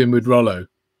 I'm rolling with Rollo.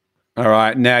 All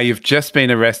right. Now, you've just been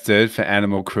arrested for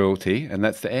animal cruelty, and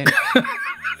that's the end.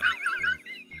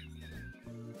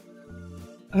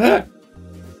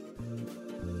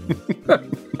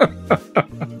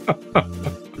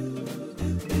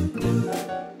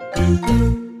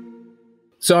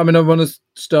 Simon, I want to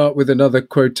start with another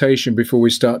quotation before we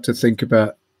start to think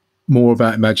about more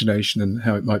about imagination and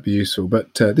how it might be useful.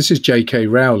 But this is J.K.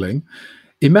 Rowling.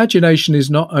 Imagination is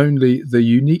not only the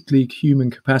uniquely human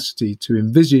capacity to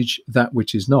envisage that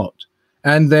which is not,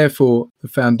 and therefore the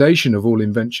foundation of all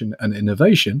invention and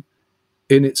innovation,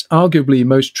 in its arguably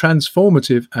most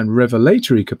transformative and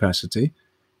revelatory capacity,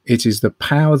 it is the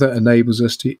power that enables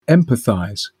us to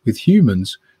empathize with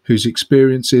humans whose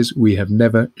experiences we have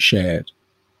never shared.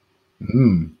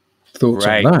 Thoughts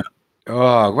on that?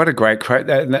 Oh, what a great quote.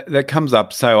 That comes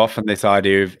up so often, this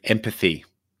idea of empathy,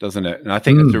 doesn't it? And I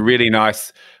think it's a really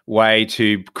nice way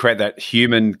to create that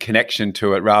human connection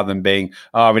to it rather than being,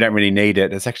 we don't really need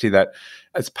it. It's actually that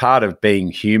it's part of being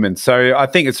human. So I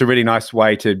think it's a really nice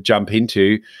way to jump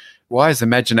into, why is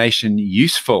imagination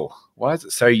useful? Why is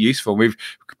it so useful? We've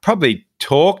probably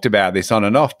talked about this on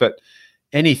and off, but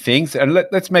anything. And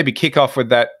let's maybe kick off with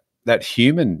that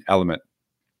human element.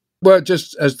 Well,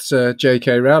 just as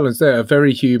J.K. Rowling's there, a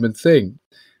very human thing.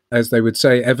 As they would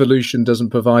say, evolution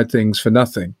doesn't provide things for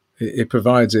nothing. It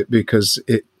provides it because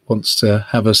it wants to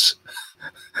have us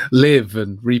live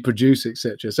and reproduce,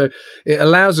 etc. So it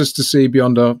allows us to see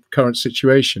beyond our current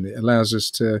situation. It allows us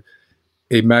to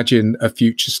imagine a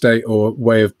future state or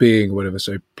way of being, or whatever.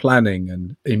 So planning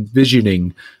and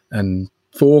envisioning and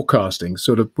forecasting,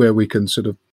 sort of where we can sort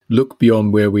of look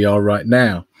beyond where we are right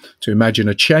now to imagine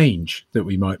a change that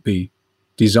we might be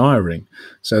desiring.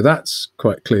 So that's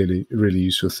quite clearly a really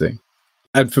useful thing.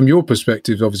 And from your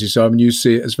perspective, obviously, Simon, you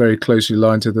see it as very closely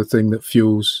aligned to the thing that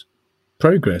fuels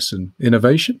progress and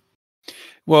innovation.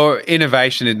 Well,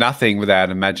 innovation is nothing without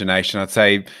imagination. I'd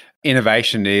say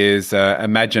innovation is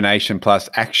imagination plus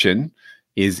action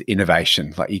is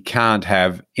innovation. Like, you can't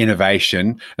have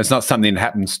innovation. It's not something that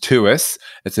happens to us.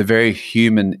 It's a very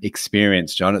human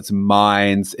experience, John. It's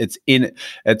minds. It's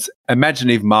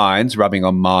imaginative minds rubbing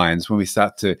on minds. When we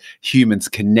start to humans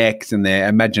connect and their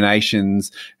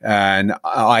imaginations and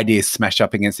ideas smash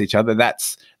up against each other,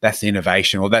 that's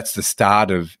innovation, or that's the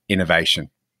start of innovation.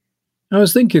 I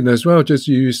was thinking as well, just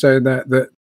you saying that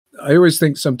I always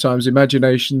think sometimes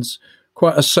imagination's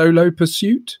quite a solo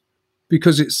pursuit,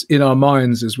 because it's in our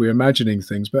minds as we're imagining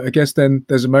things. But I guess then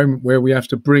there's a moment where we have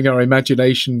to bring our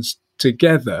imaginations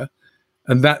together,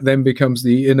 and that then becomes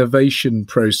the innovation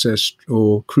process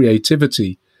or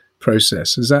creativity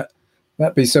process. Is that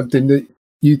be something that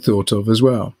you thought of as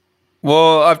well?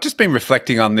 Well, I've just been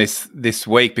reflecting on this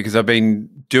week, because I've been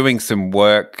doing some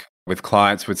work with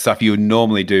clients with stuff you would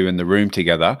normally do in the room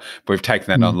together. But we've taken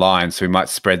that online. So we might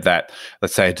spread that,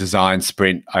 let's say, a design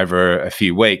sprint over a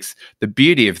few weeks. The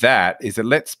beauty of that is it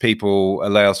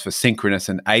allows for synchronous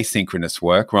and asynchronous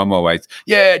work where I'm always,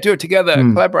 do it together,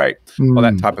 collaborate, all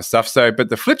that type of stuff. So, but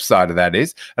the flip side of that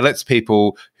is it lets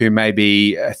people who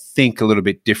maybe think a little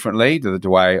bit differently to the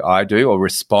way I do or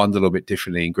respond a little bit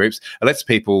differently in groups. It lets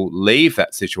people leave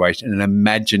that situation and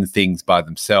imagine things by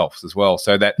themselves as well.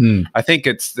 So that I think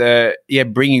it's we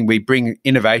bring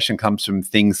innovation comes from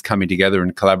things coming together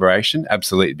in collaboration.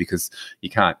 Absolutely, because you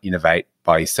can't innovate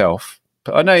by yourself.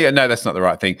 But I know that's not the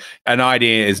right thing. An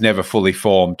idea is never fully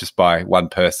formed just by one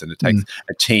person. It takes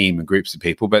a team and groups of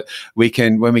people. But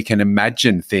when we can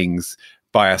imagine things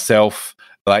by ourselves,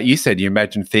 like you said, you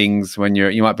imagine things when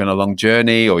you might be on a long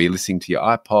journey or you're listening to your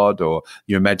iPod or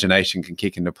your imagination can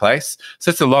kick into place. So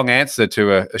it's a long answer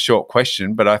to a short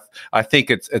question, but I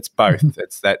think it's both.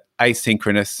 It's that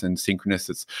asynchronous and synchronous.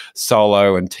 It's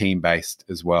solo and team-based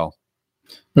as well.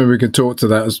 Maybe we can talk to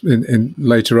that in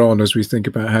later on as we think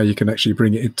about how you can actually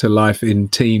bring it to life in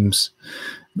teams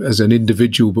as an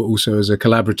individual, but also as a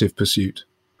collaborative pursuit.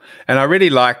 And I really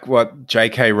like what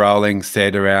J.K. Rowling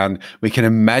said around we can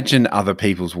imagine other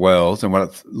people's worlds and what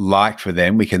it's like for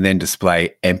them. We can then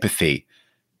display empathy.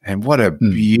 And what a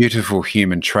beautiful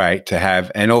human trait to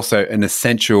have, and also an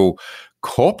essential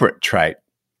corporate trait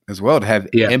as well, to have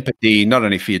empathy, not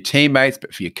only for your teammates,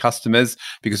 but for your customers.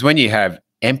 Because when you have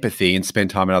empathy and spend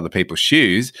time in other people's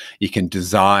shoes, you can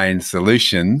design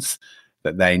solutions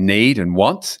that they need and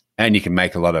want, and you can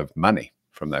make a lot of money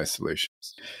from those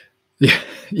solutions. Yeah.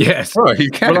 Yes. Oh, you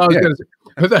can. Well, I was going to say,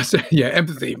 but that's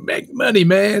empathy. Make money,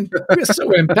 man. We're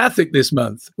so empathic this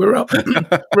month. We're up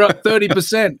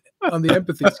 30% on the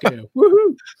empathy scale.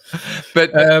 Woohoo!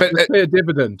 But pay a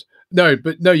dividend. No,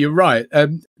 you're right.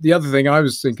 The other thing I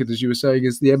was thinking, as you were saying,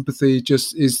 is the empathy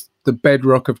just is the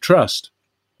bedrock of trust.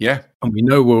 Yeah. And we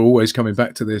know we're always coming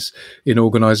back to this in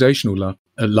organizational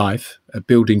life,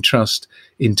 building trust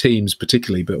in teams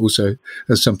particularly, but also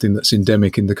as something that's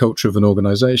endemic in the culture of an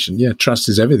organization. Yeah, trust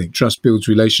is everything. Trust builds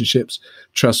relationships,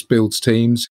 trust builds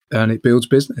teams, and it builds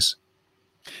business.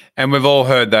 And we've all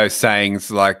heard those sayings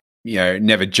like,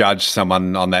 never judge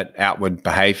someone on that outward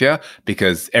behavior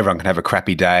because everyone can have a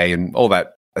crappy day and all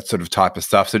that sort of type of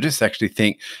stuff. So just actually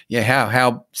think,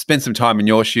 how spend some time in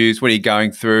your shoes. What are you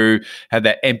going through? Have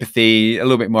that empathy, a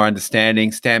little bit more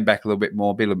understanding, stand back a little bit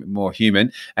more, be a little bit more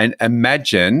human, and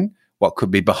imagine what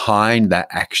could be behind that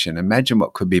action. Imagine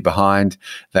what could be behind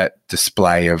that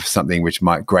display of something which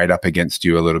might grate up against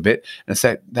you a little bit. And it's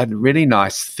that really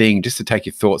nice thing just to take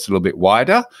your thoughts a little bit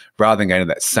wider rather than going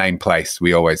to that same place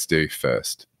we always do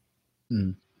first.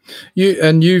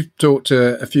 You've talked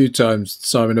a few times,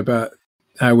 Simon, about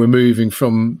how we're moving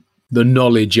from the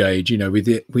knowledge age.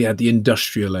 We had the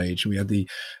industrial age, we had the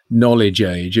knowledge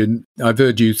age, and I've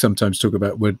heard you sometimes talk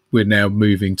about we're now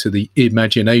moving to the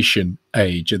imagination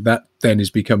age, and that then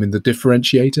is becoming the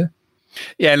differentiator.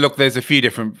 Yeah, look, there's a few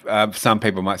different, some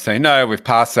people might say, no, we've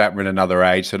passed that, we're in another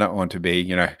age, so I don't want to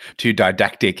be, too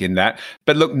didactic in that.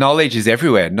 But look, knowledge is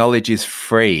everywhere. Knowledge is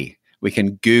free. We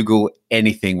can Google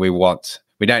anything we want.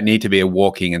 We don't need to be a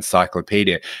walking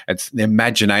encyclopedia. It's the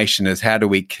imagination is how do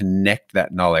we connect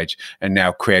that knowledge, and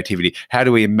now creativity. How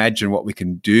do we imagine what we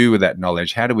can do with that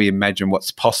knowledge? How do we imagine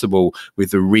what's possible with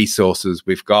the resources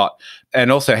we've got?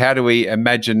 And also, how do we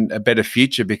imagine a better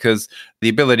future? Because the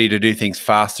ability to do things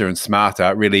faster and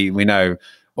smarter, really, we know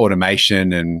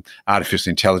automation and artificial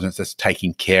intelligence that's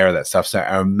taking care of that stuff. So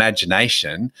our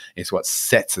imagination is what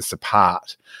sets us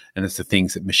apart. And it's the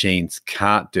things that machines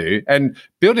can't do. And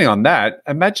building on that,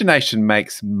 imagination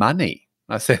makes money.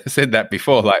 I said that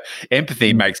before, like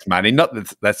empathy makes money. Not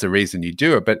that that's the reason you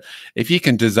do it, but if you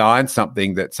can design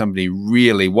something that somebody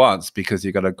really wants because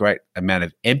you've got a great amount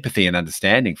of empathy and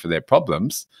understanding for their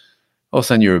problems, all of a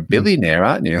sudden you're a billionaire,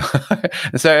 aren't you?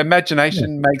 And so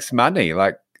imagination makes money.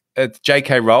 Like it's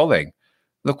J.K. Rowling.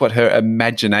 Look what her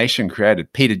imagination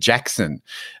created. Peter Jackson,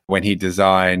 when he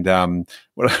designed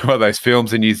what are those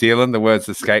films in New Zealand? The words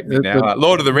escape me now.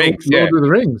 Lord of the Rings. Lord of the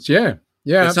Rings, yeah.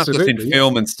 Yeah, it's absolutely. Not just in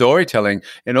film and storytelling.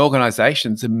 In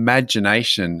organizations,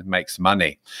 imagination makes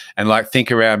money. And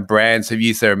think around brands who've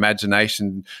used their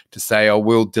imagination to say, oh,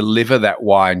 we'll deliver that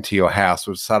wine to your house.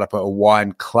 We'll start up a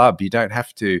wine club. You don't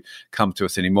have to come to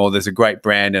us anymore. There's a great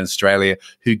brand in Australia,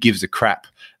 Who Gives a Crap.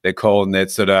 They're calling it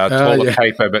sort of toilet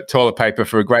paper, but toilet paper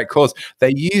for a great cause.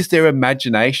 They use their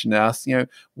imagination to ask,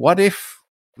 what if,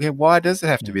 why does it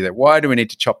have to be that? Why do we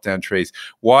need to chop down trees?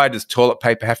 Why does toilet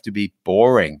paper have to be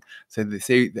boring? So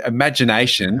the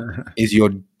imagination is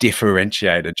your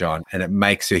differentiator, John, and it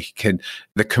makes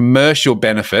the commercial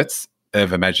benefits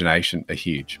of imagination are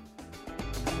huge.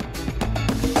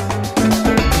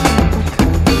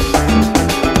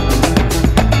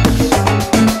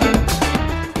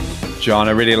 John,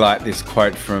 I really like this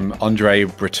quote from Andre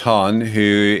Breton,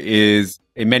 who is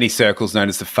in many circles known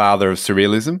as the father of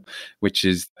surrealism, which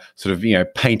is sort of,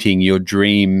 painting your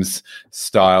dreams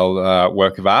style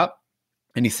work of art.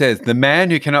 And he says, the man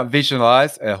who cannot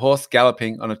visualize a horse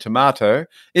galloping on a tomato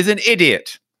is an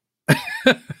idiot.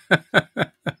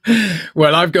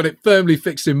 Well, I've got it firmly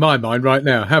fixed in my mind right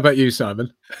now. How about you,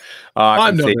 Simon?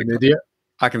 I'm not an idiot.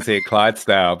 I can see a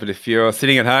Clydesdale, but if you're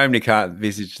sitting at home and you can't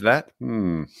visage that,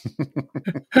 Go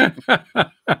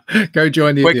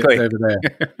join the idiots over there.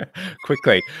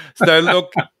 Quickly. So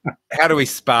look, how do we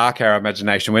spark our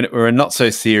imagination? We're a not so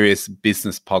serious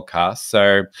business podcast.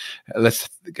 So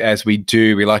as we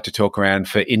do, we like to talk around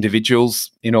for individuals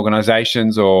in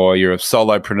organizations, or you're a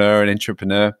solopreneur, an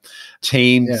entrepreneur,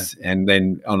 teams, and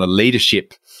then from a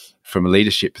leadership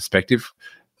perspective.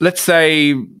 Let's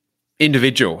say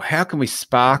individual, how can we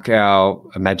spark our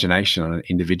imagination on an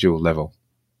individual level?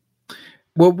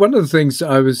 Well, one of the things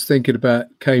I was thinking about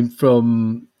came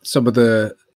from some of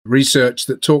the research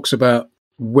that talks about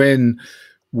when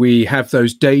we have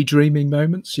those daydreaming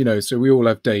moments, so we all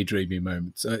have daydreaming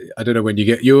moments. I don't know when you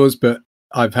get yours, but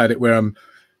I've had it where I'm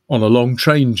on a long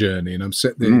train journey and I'm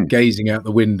sitting there gazing out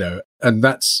the window. And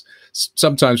that's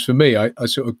sometimes for me, I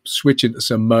sort of switch into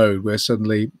some mode where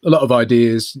suddenly a lot of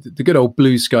ideas, the good old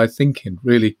blue sky thinking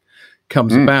really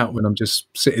comes about when I'm just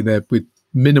sitting there with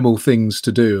minimal things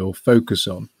to do or focus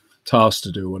on, tasks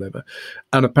to do or whatever.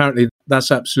 And apparently that's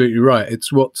absolutely right.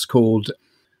 It's what's called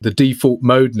the default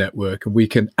mode network, and we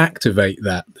can activate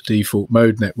the default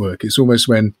mode network. It's almost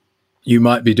when you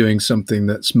might be doing something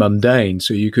that's mundane.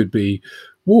 So you could be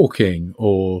walking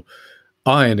or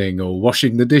ironing or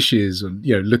washing the dishes and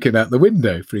looking out the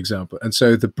window, for example. And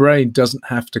so the brain doesn't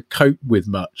have to cope with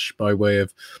much by way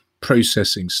of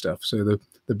processing stuff. So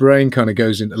the brain kind of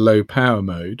goes into low power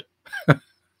mode.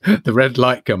 The red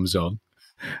light comes on,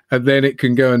 and then it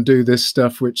can go and do this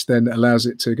stuff, which then allows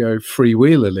it to go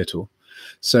freewheel a little.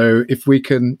 So if we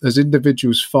can, as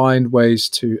individuals, find ways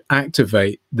to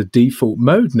activate the default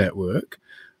mode network,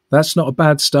 that's not a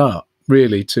bad start,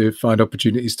 really, to find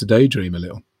opportunities to daydream a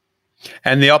little.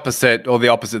 And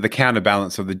the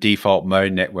counterbalance of the default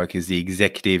mode network is the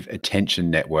executive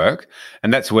attention network.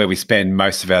 And that's where we spend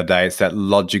most of our day. It's that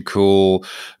logical,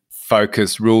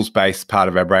 focused, rules-based part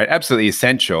of our brain. Absolutely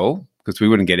essential, because we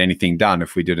wouldn't get anything done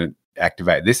if we didn't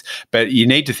activate this. But you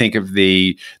need to think of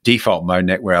the default mode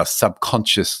network where our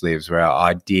subconscious lives, where our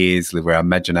ideas live, where our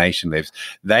imagination lives.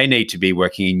 They need to be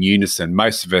working in unison.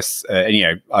 Most of us,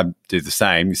 I do the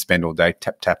same. You spend all day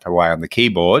tap away on the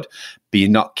keyboard, but you're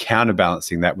not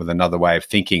counterbalancing that with another way of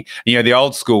thinking. The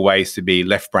old school way is to be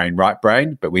left brain, right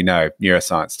brain, but we know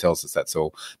neuroscience tells us that's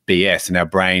all BS, and our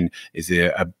brain is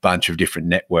a bunch of different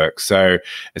networks. So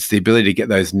it's the ability to get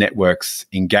those networks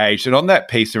engaged. And on that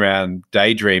piece around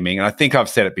daydreaming, and I think I've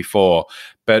said it before,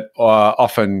 but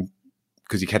often,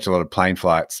 because you catch a lot of plane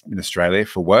flights in Australia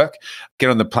for work, get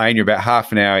on the plane, you're about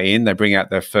half an hour in, they bring out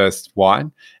their first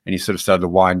wine, and you sort of start to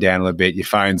wind down a little bit. Your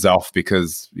phone's off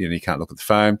because you can't look at the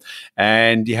phone,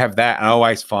 and you have that. And I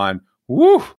always find,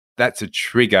 that's a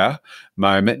trigger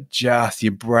moment. Just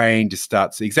your brain just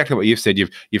starts exactly what you've said.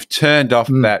 You've turned off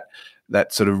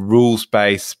that sort of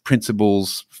rules-based,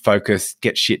 principles focus,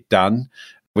 get shit done,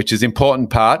 which is important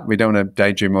part. We don't want to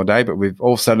daydream all day, but we've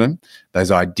all of a sudden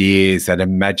those ideas, that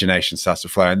imagination starts to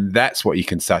flow. And that's what you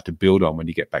can start to build on when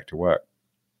you get back to work.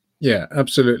 Yeah,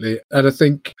 absolutely. And I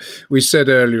think we said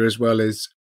earlier as well is,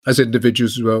 as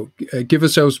individuals as well, give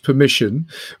ourselves permission.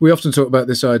 We often talk about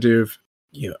this idea of,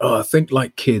 think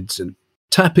like kids and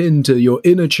tap into your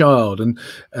inner child.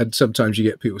 And sometimes you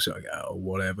get people saying,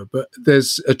 whatever. But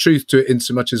there's a truth to it in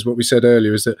so much as what we said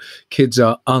earlier is that kids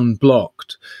are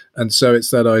unblocked. And so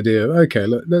it's that idea of, okay,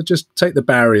 let's just take the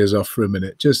barriers off for a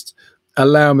minute. Just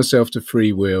allow myself to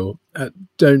freewheel.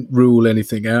 Don't rule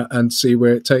anything out and see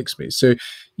where it takes me. So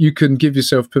you can give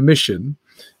yourself permission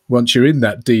once you're in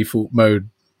that default mode,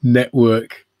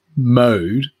 network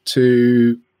mode,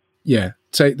 to,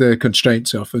 take the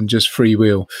constraints off and just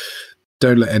freewheel.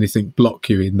 Don't let anything block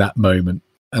you in that moment,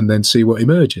 and then see what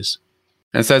emerges.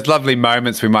 And so it's lovely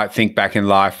moments we might think back in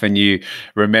life and you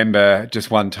remember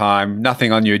just one time,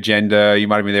 nothing on your agenda. You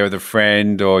might have been there with a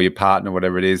friend or your partner,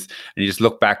 whatever it is. And you just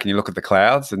look back and you look at the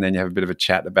clouds and then you have a bit of a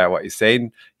chat about what you've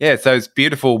seen. Yeah, it's those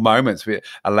beautiful moments. We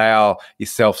allow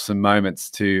yourself some moments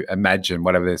to imagine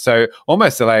whatever it is. So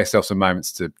almost allow yourself some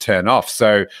moments to turn off.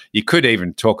 So you could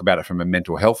even talk about it from a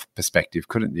mental health perspective,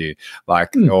 couldn't you?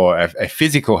 Or a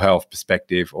physical health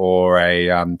perspective or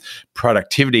a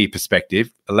productivity perspective.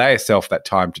 Allow yourself that that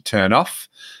time to turn off.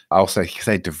 I also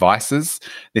say devices.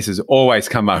 This has always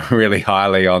come up really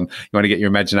highly on, you want to get your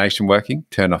imagination working,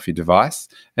 turn off your device,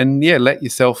 and let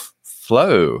yourself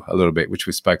flow a little bit, which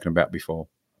we've spoken about before.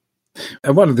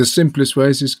 And one of the simplest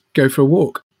ways is go for a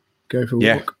walk. Go for a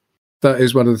walk. That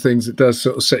is one of the things that does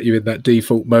sort of set you in that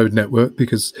default mode network,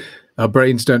 because our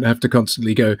brains don't have to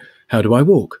constantly go, how do I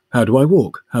walk? How do I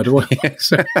walk? How do I walk?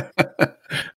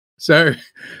 So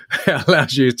it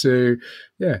allows you to,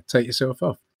 take yourself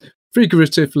off.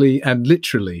 Figuratively and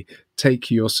literally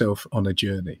take yourself on a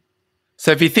journey.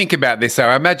 So if you think about this,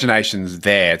 our imagination's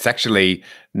there. It's actually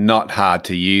not hard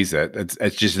to use it.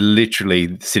 It's just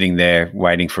literally sitting there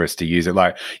waiting for us to use it.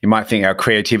 Like, you might think our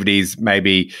creativity is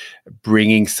maybe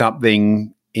bringing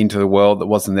something into the world that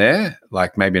wasn't there,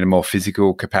 like maybe in a more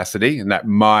physical capacity. And that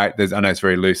I know it's a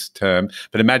very loose term,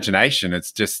 but imagination,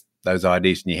 it's just those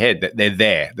ideas in your head that they're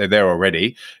there. They're there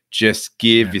already. Just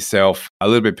give yourself a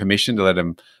little bit of permission to let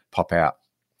them pop out.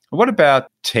 What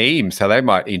about teams? How they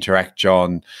might interact,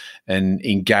 John, and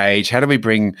engage? How do we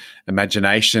bring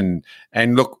imagination?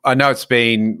 And look, I know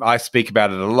I speak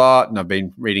about it a lot, and I've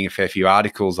been reading a fair few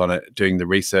articles on it, doing the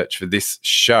research for this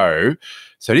show.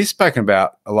 So it is spoken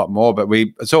about a lot more, but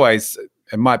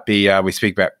it might be, we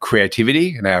speak about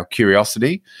creativity and our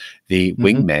curiosity, the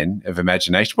wingmen of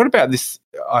imagination. What about this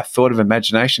thought of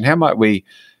imagination? How might we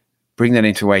bring that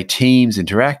into the way teams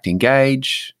interact,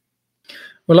 engage?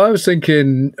 Well, I was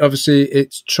thinking, obviously,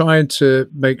 it's trying to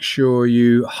make sure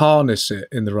you harness it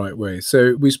in the right way.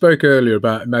 So we spoke earlier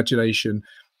about imagination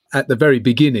at the very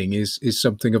beginning is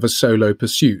something of a solo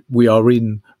pursuit. We are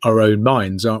in our own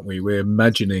minds, aren't we? We're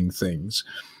imagining things.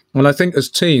 And I think as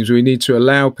teams, we need to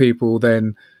allow people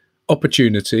then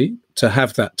opportunity to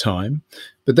have that time.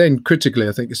 But then critically,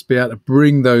 I think it's to be able to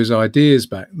bring those ideas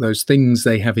back, those things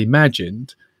they have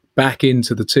imagined, back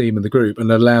into the team and the group,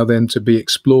 and allow them to be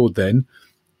explored then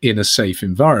in a safe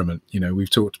environment. We've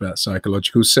talked about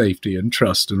psychological safety and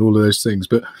trust and all of those things.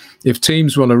 But if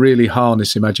teams want to really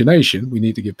harness imagination, we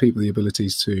need to give people the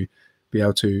abilities to be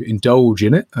able to indulge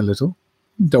in it a little.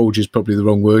 Indulge is probably the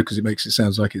wrong word, because it makes it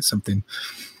sound like it's something,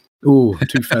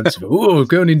 too fanciful.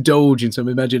 Go and indulge in some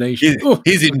imagination.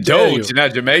 He's indulged in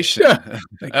imagination.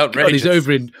 Outrageous. God,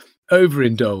 he's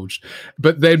overindulged.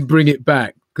 But then bring it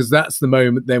back, because that's the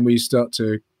moment then where you start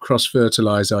to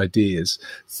cross-fertilize ideas,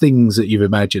 things that you've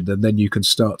imagined, and then you can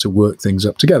start to work things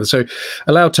up together. So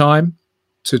allow time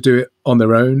to do it on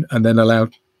their own, and then allow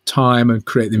time and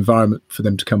create the environment for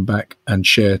them to come back and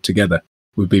share together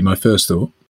would be my first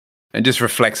thought. And just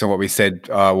reflects on what we said,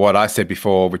 what I said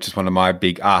before, which is one of my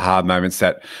big aha moments,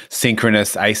 that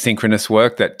synchronous, asynchronous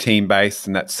work, that team-based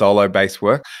and that solo-based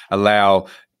work, allow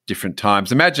different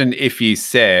times. Imagine if you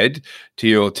said to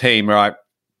your team, right,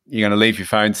 you're going to leave your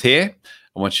phones here.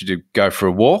 I want you to go for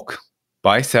a walk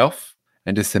by yourself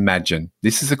and just imagine.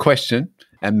 This is a question.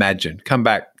 Imagine. Come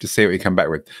back to see what you come back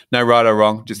with. No right or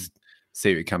wrong. Just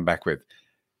see what you come back with.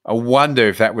 I wonder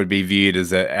if that would be viewed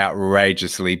as an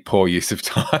outrageously poor use of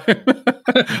time.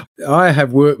 I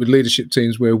have worked with leadership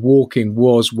teams where walking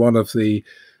was one of the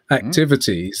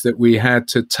activities that we had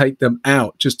to take them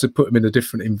out just to put them in a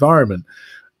different environment.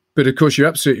 But of course, you're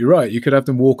absolutely right. You could have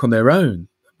them walk on their own,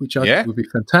 which I think would be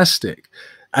fantastic.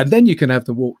 And then you can have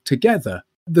them walk together.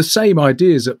 The same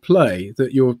ideas at play,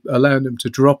 that you're allowing them to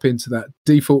drop into that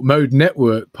default mode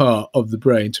network part of the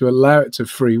brain to allow it to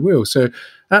free will. So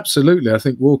absolutely, I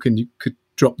think walking, you could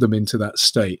drop them into that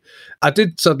state. I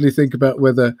did suddenly think about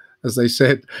whether, as they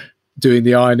said, doing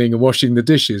the ironing and washing the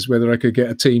dishes, whether I could get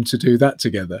a team to do that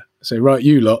together. Say, right,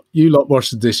 you lot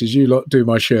wash the dishes, you lot do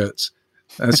my shirts,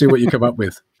 and see what you come up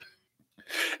with.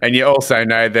 And you also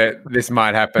know that this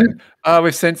might happen.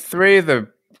 We've sent 3 of the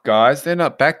guys. They're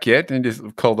not back yet. And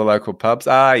just call the local pubs.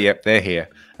 Yep, they're here.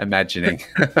 Imagining.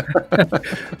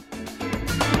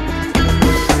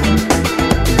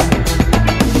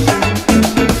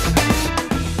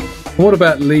 What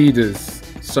about leaders,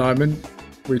 Simon?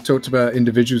 We talked about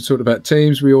individuals, talked about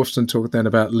teams. We often talk then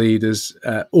about leaders,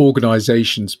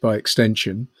 organizations by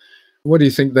extension. What do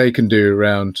you think they can do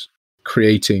around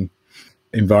creating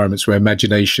environments where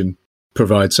imagination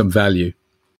provides some value?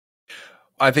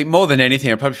 I think more than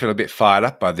anything, I probably feel a bit fired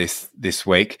up by this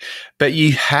week, but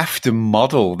you have to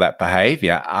model that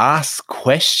behavior. Ask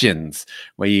questions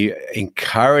where you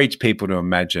encourage people to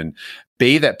imagine.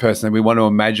 Be that person that we want to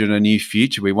imagine a new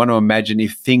future. We want to imagine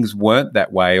if things weren't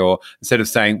that way, or instead of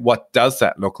saying, what does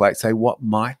that look like? Say, what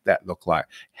might that look like?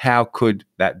 How could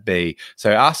that be?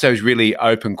 So ask those really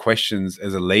open questions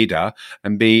as a leader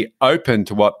and be open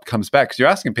to what comes back, because you're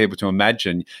asking people to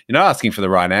imagine. You're not asking for the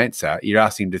right answer. You're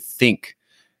asking to think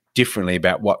differently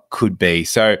about what could be.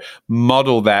 So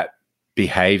model that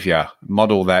behavior,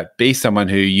 model that, be someone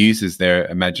who uses their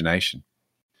imagination.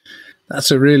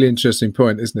 That's a really interesting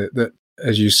point, isn't it? That,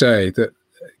 as you say, that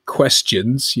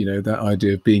questions, that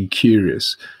idea of being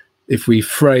curious, if we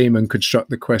frame and construct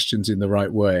the questions in the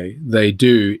right way, they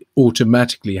do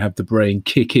automatically have the brain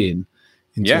kick in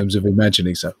terms of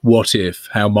imagining. So what if,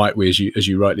 how might we, as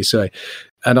you rightly say.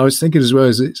 And I was thinking as well,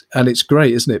 and it's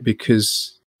great, isn't it?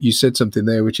 Because you said something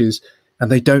there, which is, and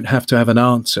they don't have to have an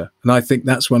answer. And I think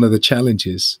that's one of the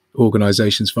challenges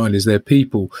organizations find, is their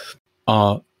people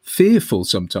are fearful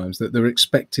sometimes that they're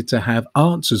expected to have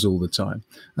answers all the time.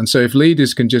 And so if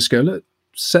leaders can just go, look,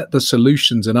 set the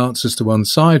solutions and answers to one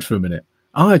side for a minute.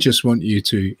 I just want you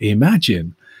to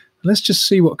imagine. Let's just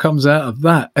see what comes out of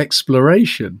that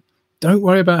exploration. Don't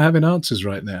worry about having answers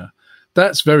right now.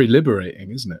 That's very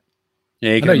liberating, isn't it?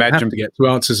 Yeah, you can imagine. You have to get to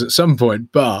answers at some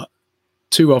point, but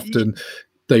too often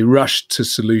they rush to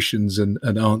solutions and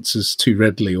answers too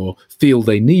readily, or feel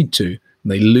they need to,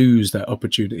 and they lose that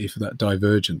opportunity for that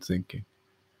divergent thinking.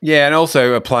 Yeah, and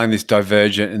also applying this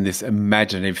divergent and this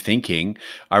imaginative thinking,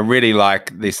 I really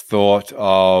like this thought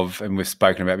of, and we've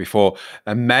spoken about before,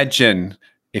 imagine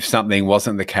if something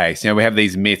wasn't the case. We have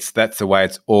these myths. That's the way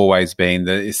it's always been.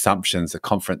 The assumptions, the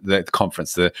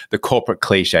corporate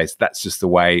cliches. That's just the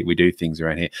way we do things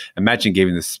around here. Imagine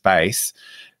giving the space,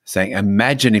 saying,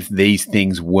 imagine if these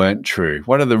things weren't true.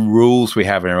 What are the rules we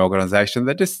have in our organization?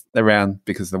 They're just around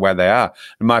because of the way they are.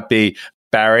 It might be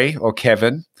Barry or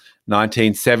Kevin.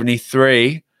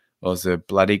 1973 was a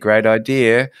bloody great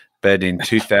idea, but in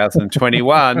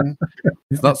 2021,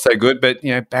 it's not so good. But,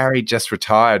 Barry just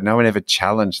retired. No one ever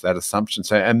challenged that assumption.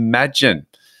 So imagine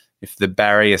if the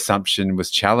Barry assumption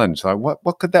was challenged. Like,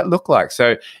 what could that look like?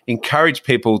 So encourage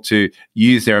people to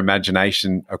use their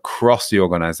imagination across the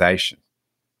organization.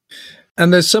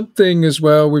 And there's something as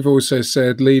well, we've also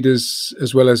said, leaders,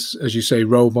 as well as you say,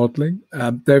 role modeling,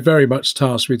 they're very much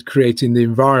tasked with creating the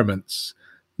environments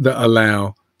that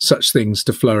allow such things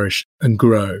to flourish and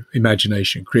grow: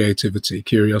 imagination, creativity,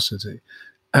 curiosity.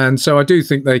 And so I do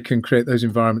think they can create those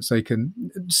environments. They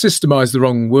can systemize, the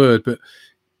wrong word, but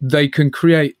they can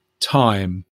create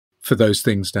time for those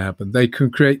things to happen. They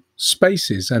can create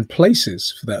spaces and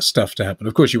places for that stuff to happen.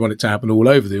 Of course, you want it to happen all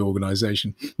over the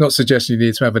organization. Not suggesting you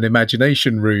need to have an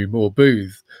imagination room or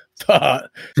booth, but,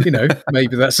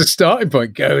 maybe that's a starting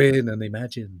point. Go in and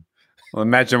imagine. Well,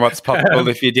 imagine what's possible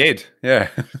if you did. Yeah.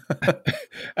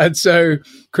 And so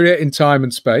creating time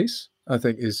and space, I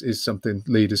think, is something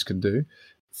leaders can do.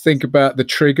 Think about the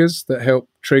triggers that help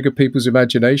trigger people's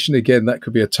imagination. Again, that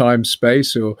could be a time,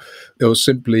 space, or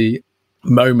simply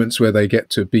moments where they get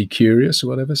to be curious or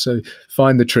whatever. So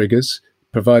find the triggers,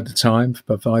 provide the time,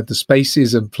 provide the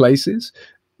spaces and places.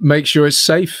 Make sure it's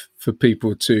safe for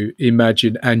people to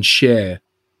imagine and share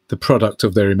the product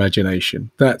of their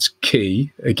imagination. That's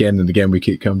key. Again and again, we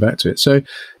keep coming back to it. So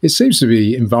it seems to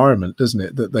be environment, doesn't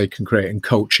it, that they can create in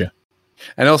culture.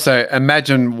 And also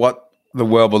imagine what the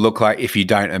world will look like if you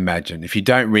don't imagine, if you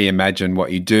don't reimagine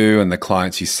what you do and the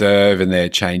clients you serve and their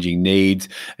changing needs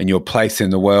and your place in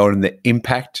the world and the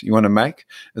impact you want to make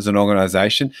as an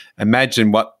organization.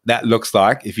 Imagine what that looks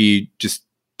like if you just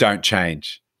don't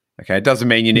change. Okay, it doesn't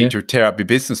mean you need to tear up your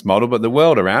business model, but the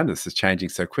world around us is changing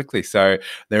so quickly. So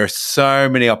there are so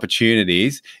many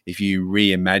opportunities if you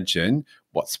reimagine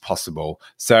what's possible.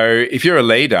 So if you're a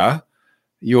leader,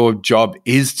 your job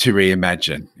is to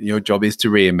reimagine. Your job is to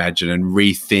reimagine and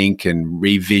rethink and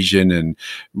revision and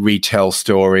retell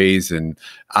stories and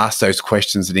ask those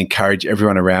questions and encourage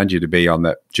everyone around you to be on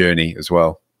that journey as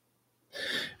well.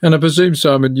 And I presume,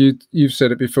 Simon, you've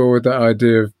said it before with that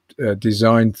idea of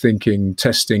design thinking,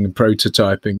 testing, and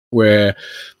prototyping, where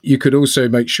you could also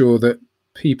make sure that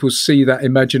people see that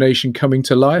imagination coming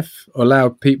to life, allow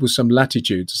people some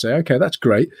latitude to say, okay, that's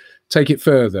great. Take it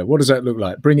further. What does that look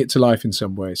like? Bring it to life in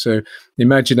some way. So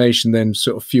imagination then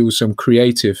sort of fuels some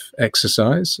creative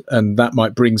exercise, and that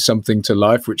might bring something to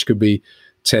life which could be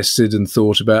tested and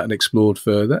thought about and explored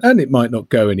further. And it might not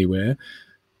go anywhere,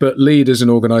 but leaders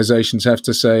and organizations have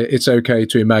to say it's okay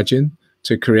to imagine,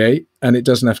 to create, and it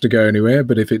doesn't have to go anywhere.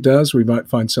 But if it does, we might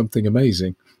find something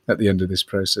amazing at the end of this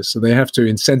process. So they have to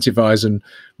incentivize and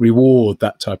reward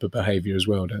that type of behavior as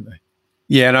well, don't they?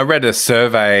 Yeah, and I read a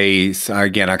survey,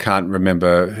 again, I don't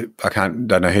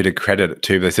know who to credit it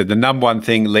to, but they said the number one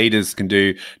thing leaders can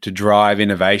do to drive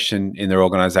innovation in their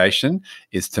organization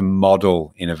is to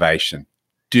model innovation.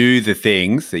 Do the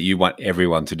things that you want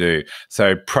everyone to do.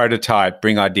 So prototype,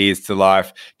 bring ideas to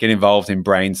life, get involved in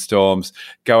brainstorms,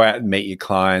 go out and meet your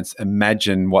clients,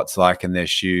 imagine what's like in their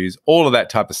shoes, all of that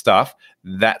type of stuff.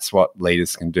 That's what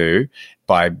leaders can do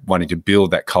by wanting to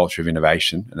build that culture of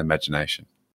innovation and imagination.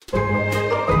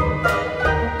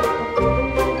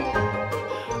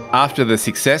 After the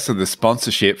success of the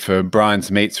sponsorship for Brian's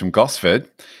Meats from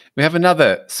Gosford, we have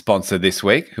another sponsor this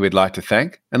week who we'd like to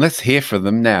thank, and let's hear from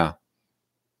them now.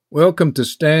 Welcome to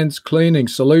Stan's Cleaning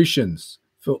Solutions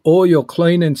for all your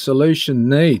cleaning solution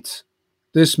needs.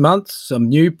 This month, some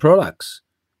new products.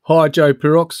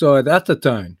 Hydroperoxide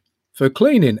acetone for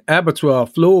cleaning abattoir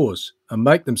floors and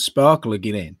make them sparkle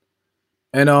again.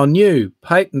 And our new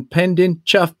patent-pending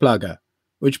chuff plugger,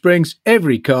 which brings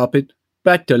every carpet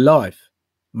back to life.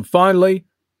 And finally,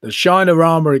 the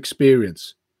Shinerama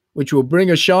experience, which will bring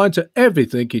a shine to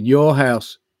everything in your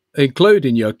house,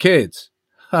 including your kids.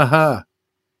 Ha ha!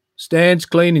 Stan's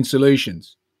Cleaning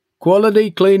Solutions.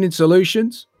 Quality cleaning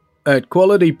solutions at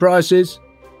quality prices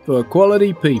for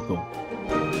quality people.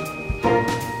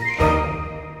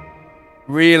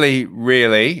 Really,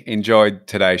 really enjoyed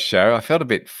today's show. I felt a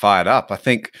bit fired up. I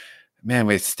think, man,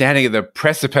 we're standing at the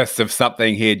precipice of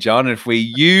something here, John. And if we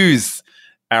use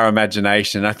our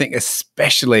imagination, I think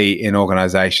especially in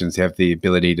organizations who have the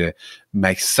ability to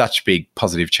make such big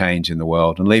positive change in the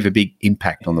world and leave a big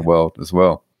impact on the world as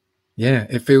well. Yeah,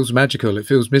 it feels magical. It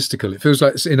feels mystical. It feels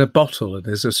like it's in a bottle and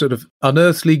there's a sort of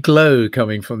unearthly glow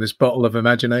coming from this bottle of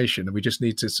imagination and we just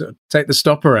need to sort of take the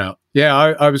stopper out. Yeah,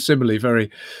 I was similarly very,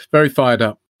 very fired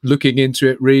up, looking into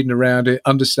it, reading around it,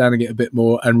 understanding it a bit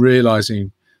more and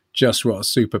realizing just what a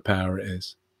superpower it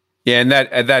is. Yeah, and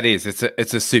that is, it's a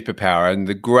superpower. And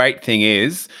the great thing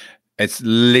is it's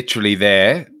literally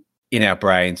there in our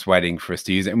brains waiting for us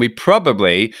to use it. And we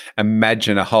probably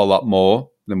imagine a whole lot more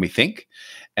than we think.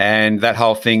 And that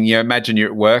whole thing, imagine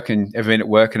you're at work and ever been at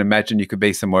work and imagine you could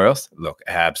be somewhere else. Look,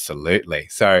 absolutely.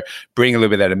 So bring a little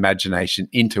bit of that imagination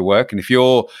into work. And if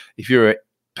you're a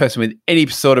person with any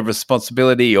sort of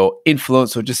responsibility or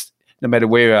influence or just no matter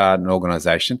where you are in an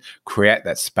organization, create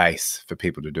that space for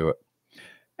people to do it.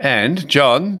 And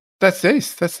John, that's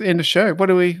this. That's the end of the show. What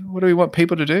do we want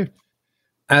people to do?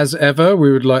 As ever,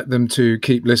 we would like them to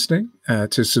keep listening,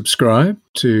 to subscribe,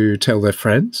 to tell their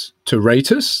friends, to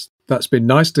rate us. That's been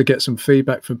nice to get some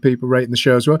feedback from people rating the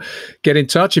show as well. Get in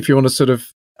touch if you want to sort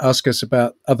of ask us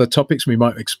about other topics we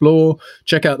might explore.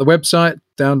 Check out the website,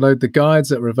 download the guides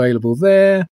that are available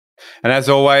there. And as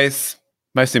always,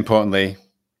 most importantly,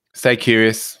 stay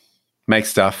curious, make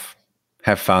stuff,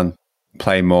 have fun,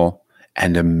 play more,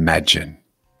 and imagine.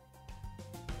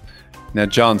 Now,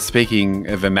 John, speaking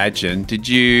of imagine, did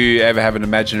you ever have an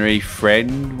imaginary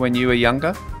friend when you were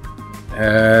younger?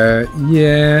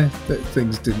 Yeah,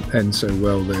 things didn't end so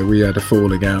well there. We had a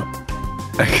falling out.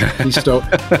 Okay. He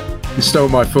stole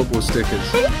my football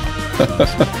stickers.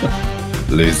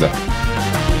 Loser.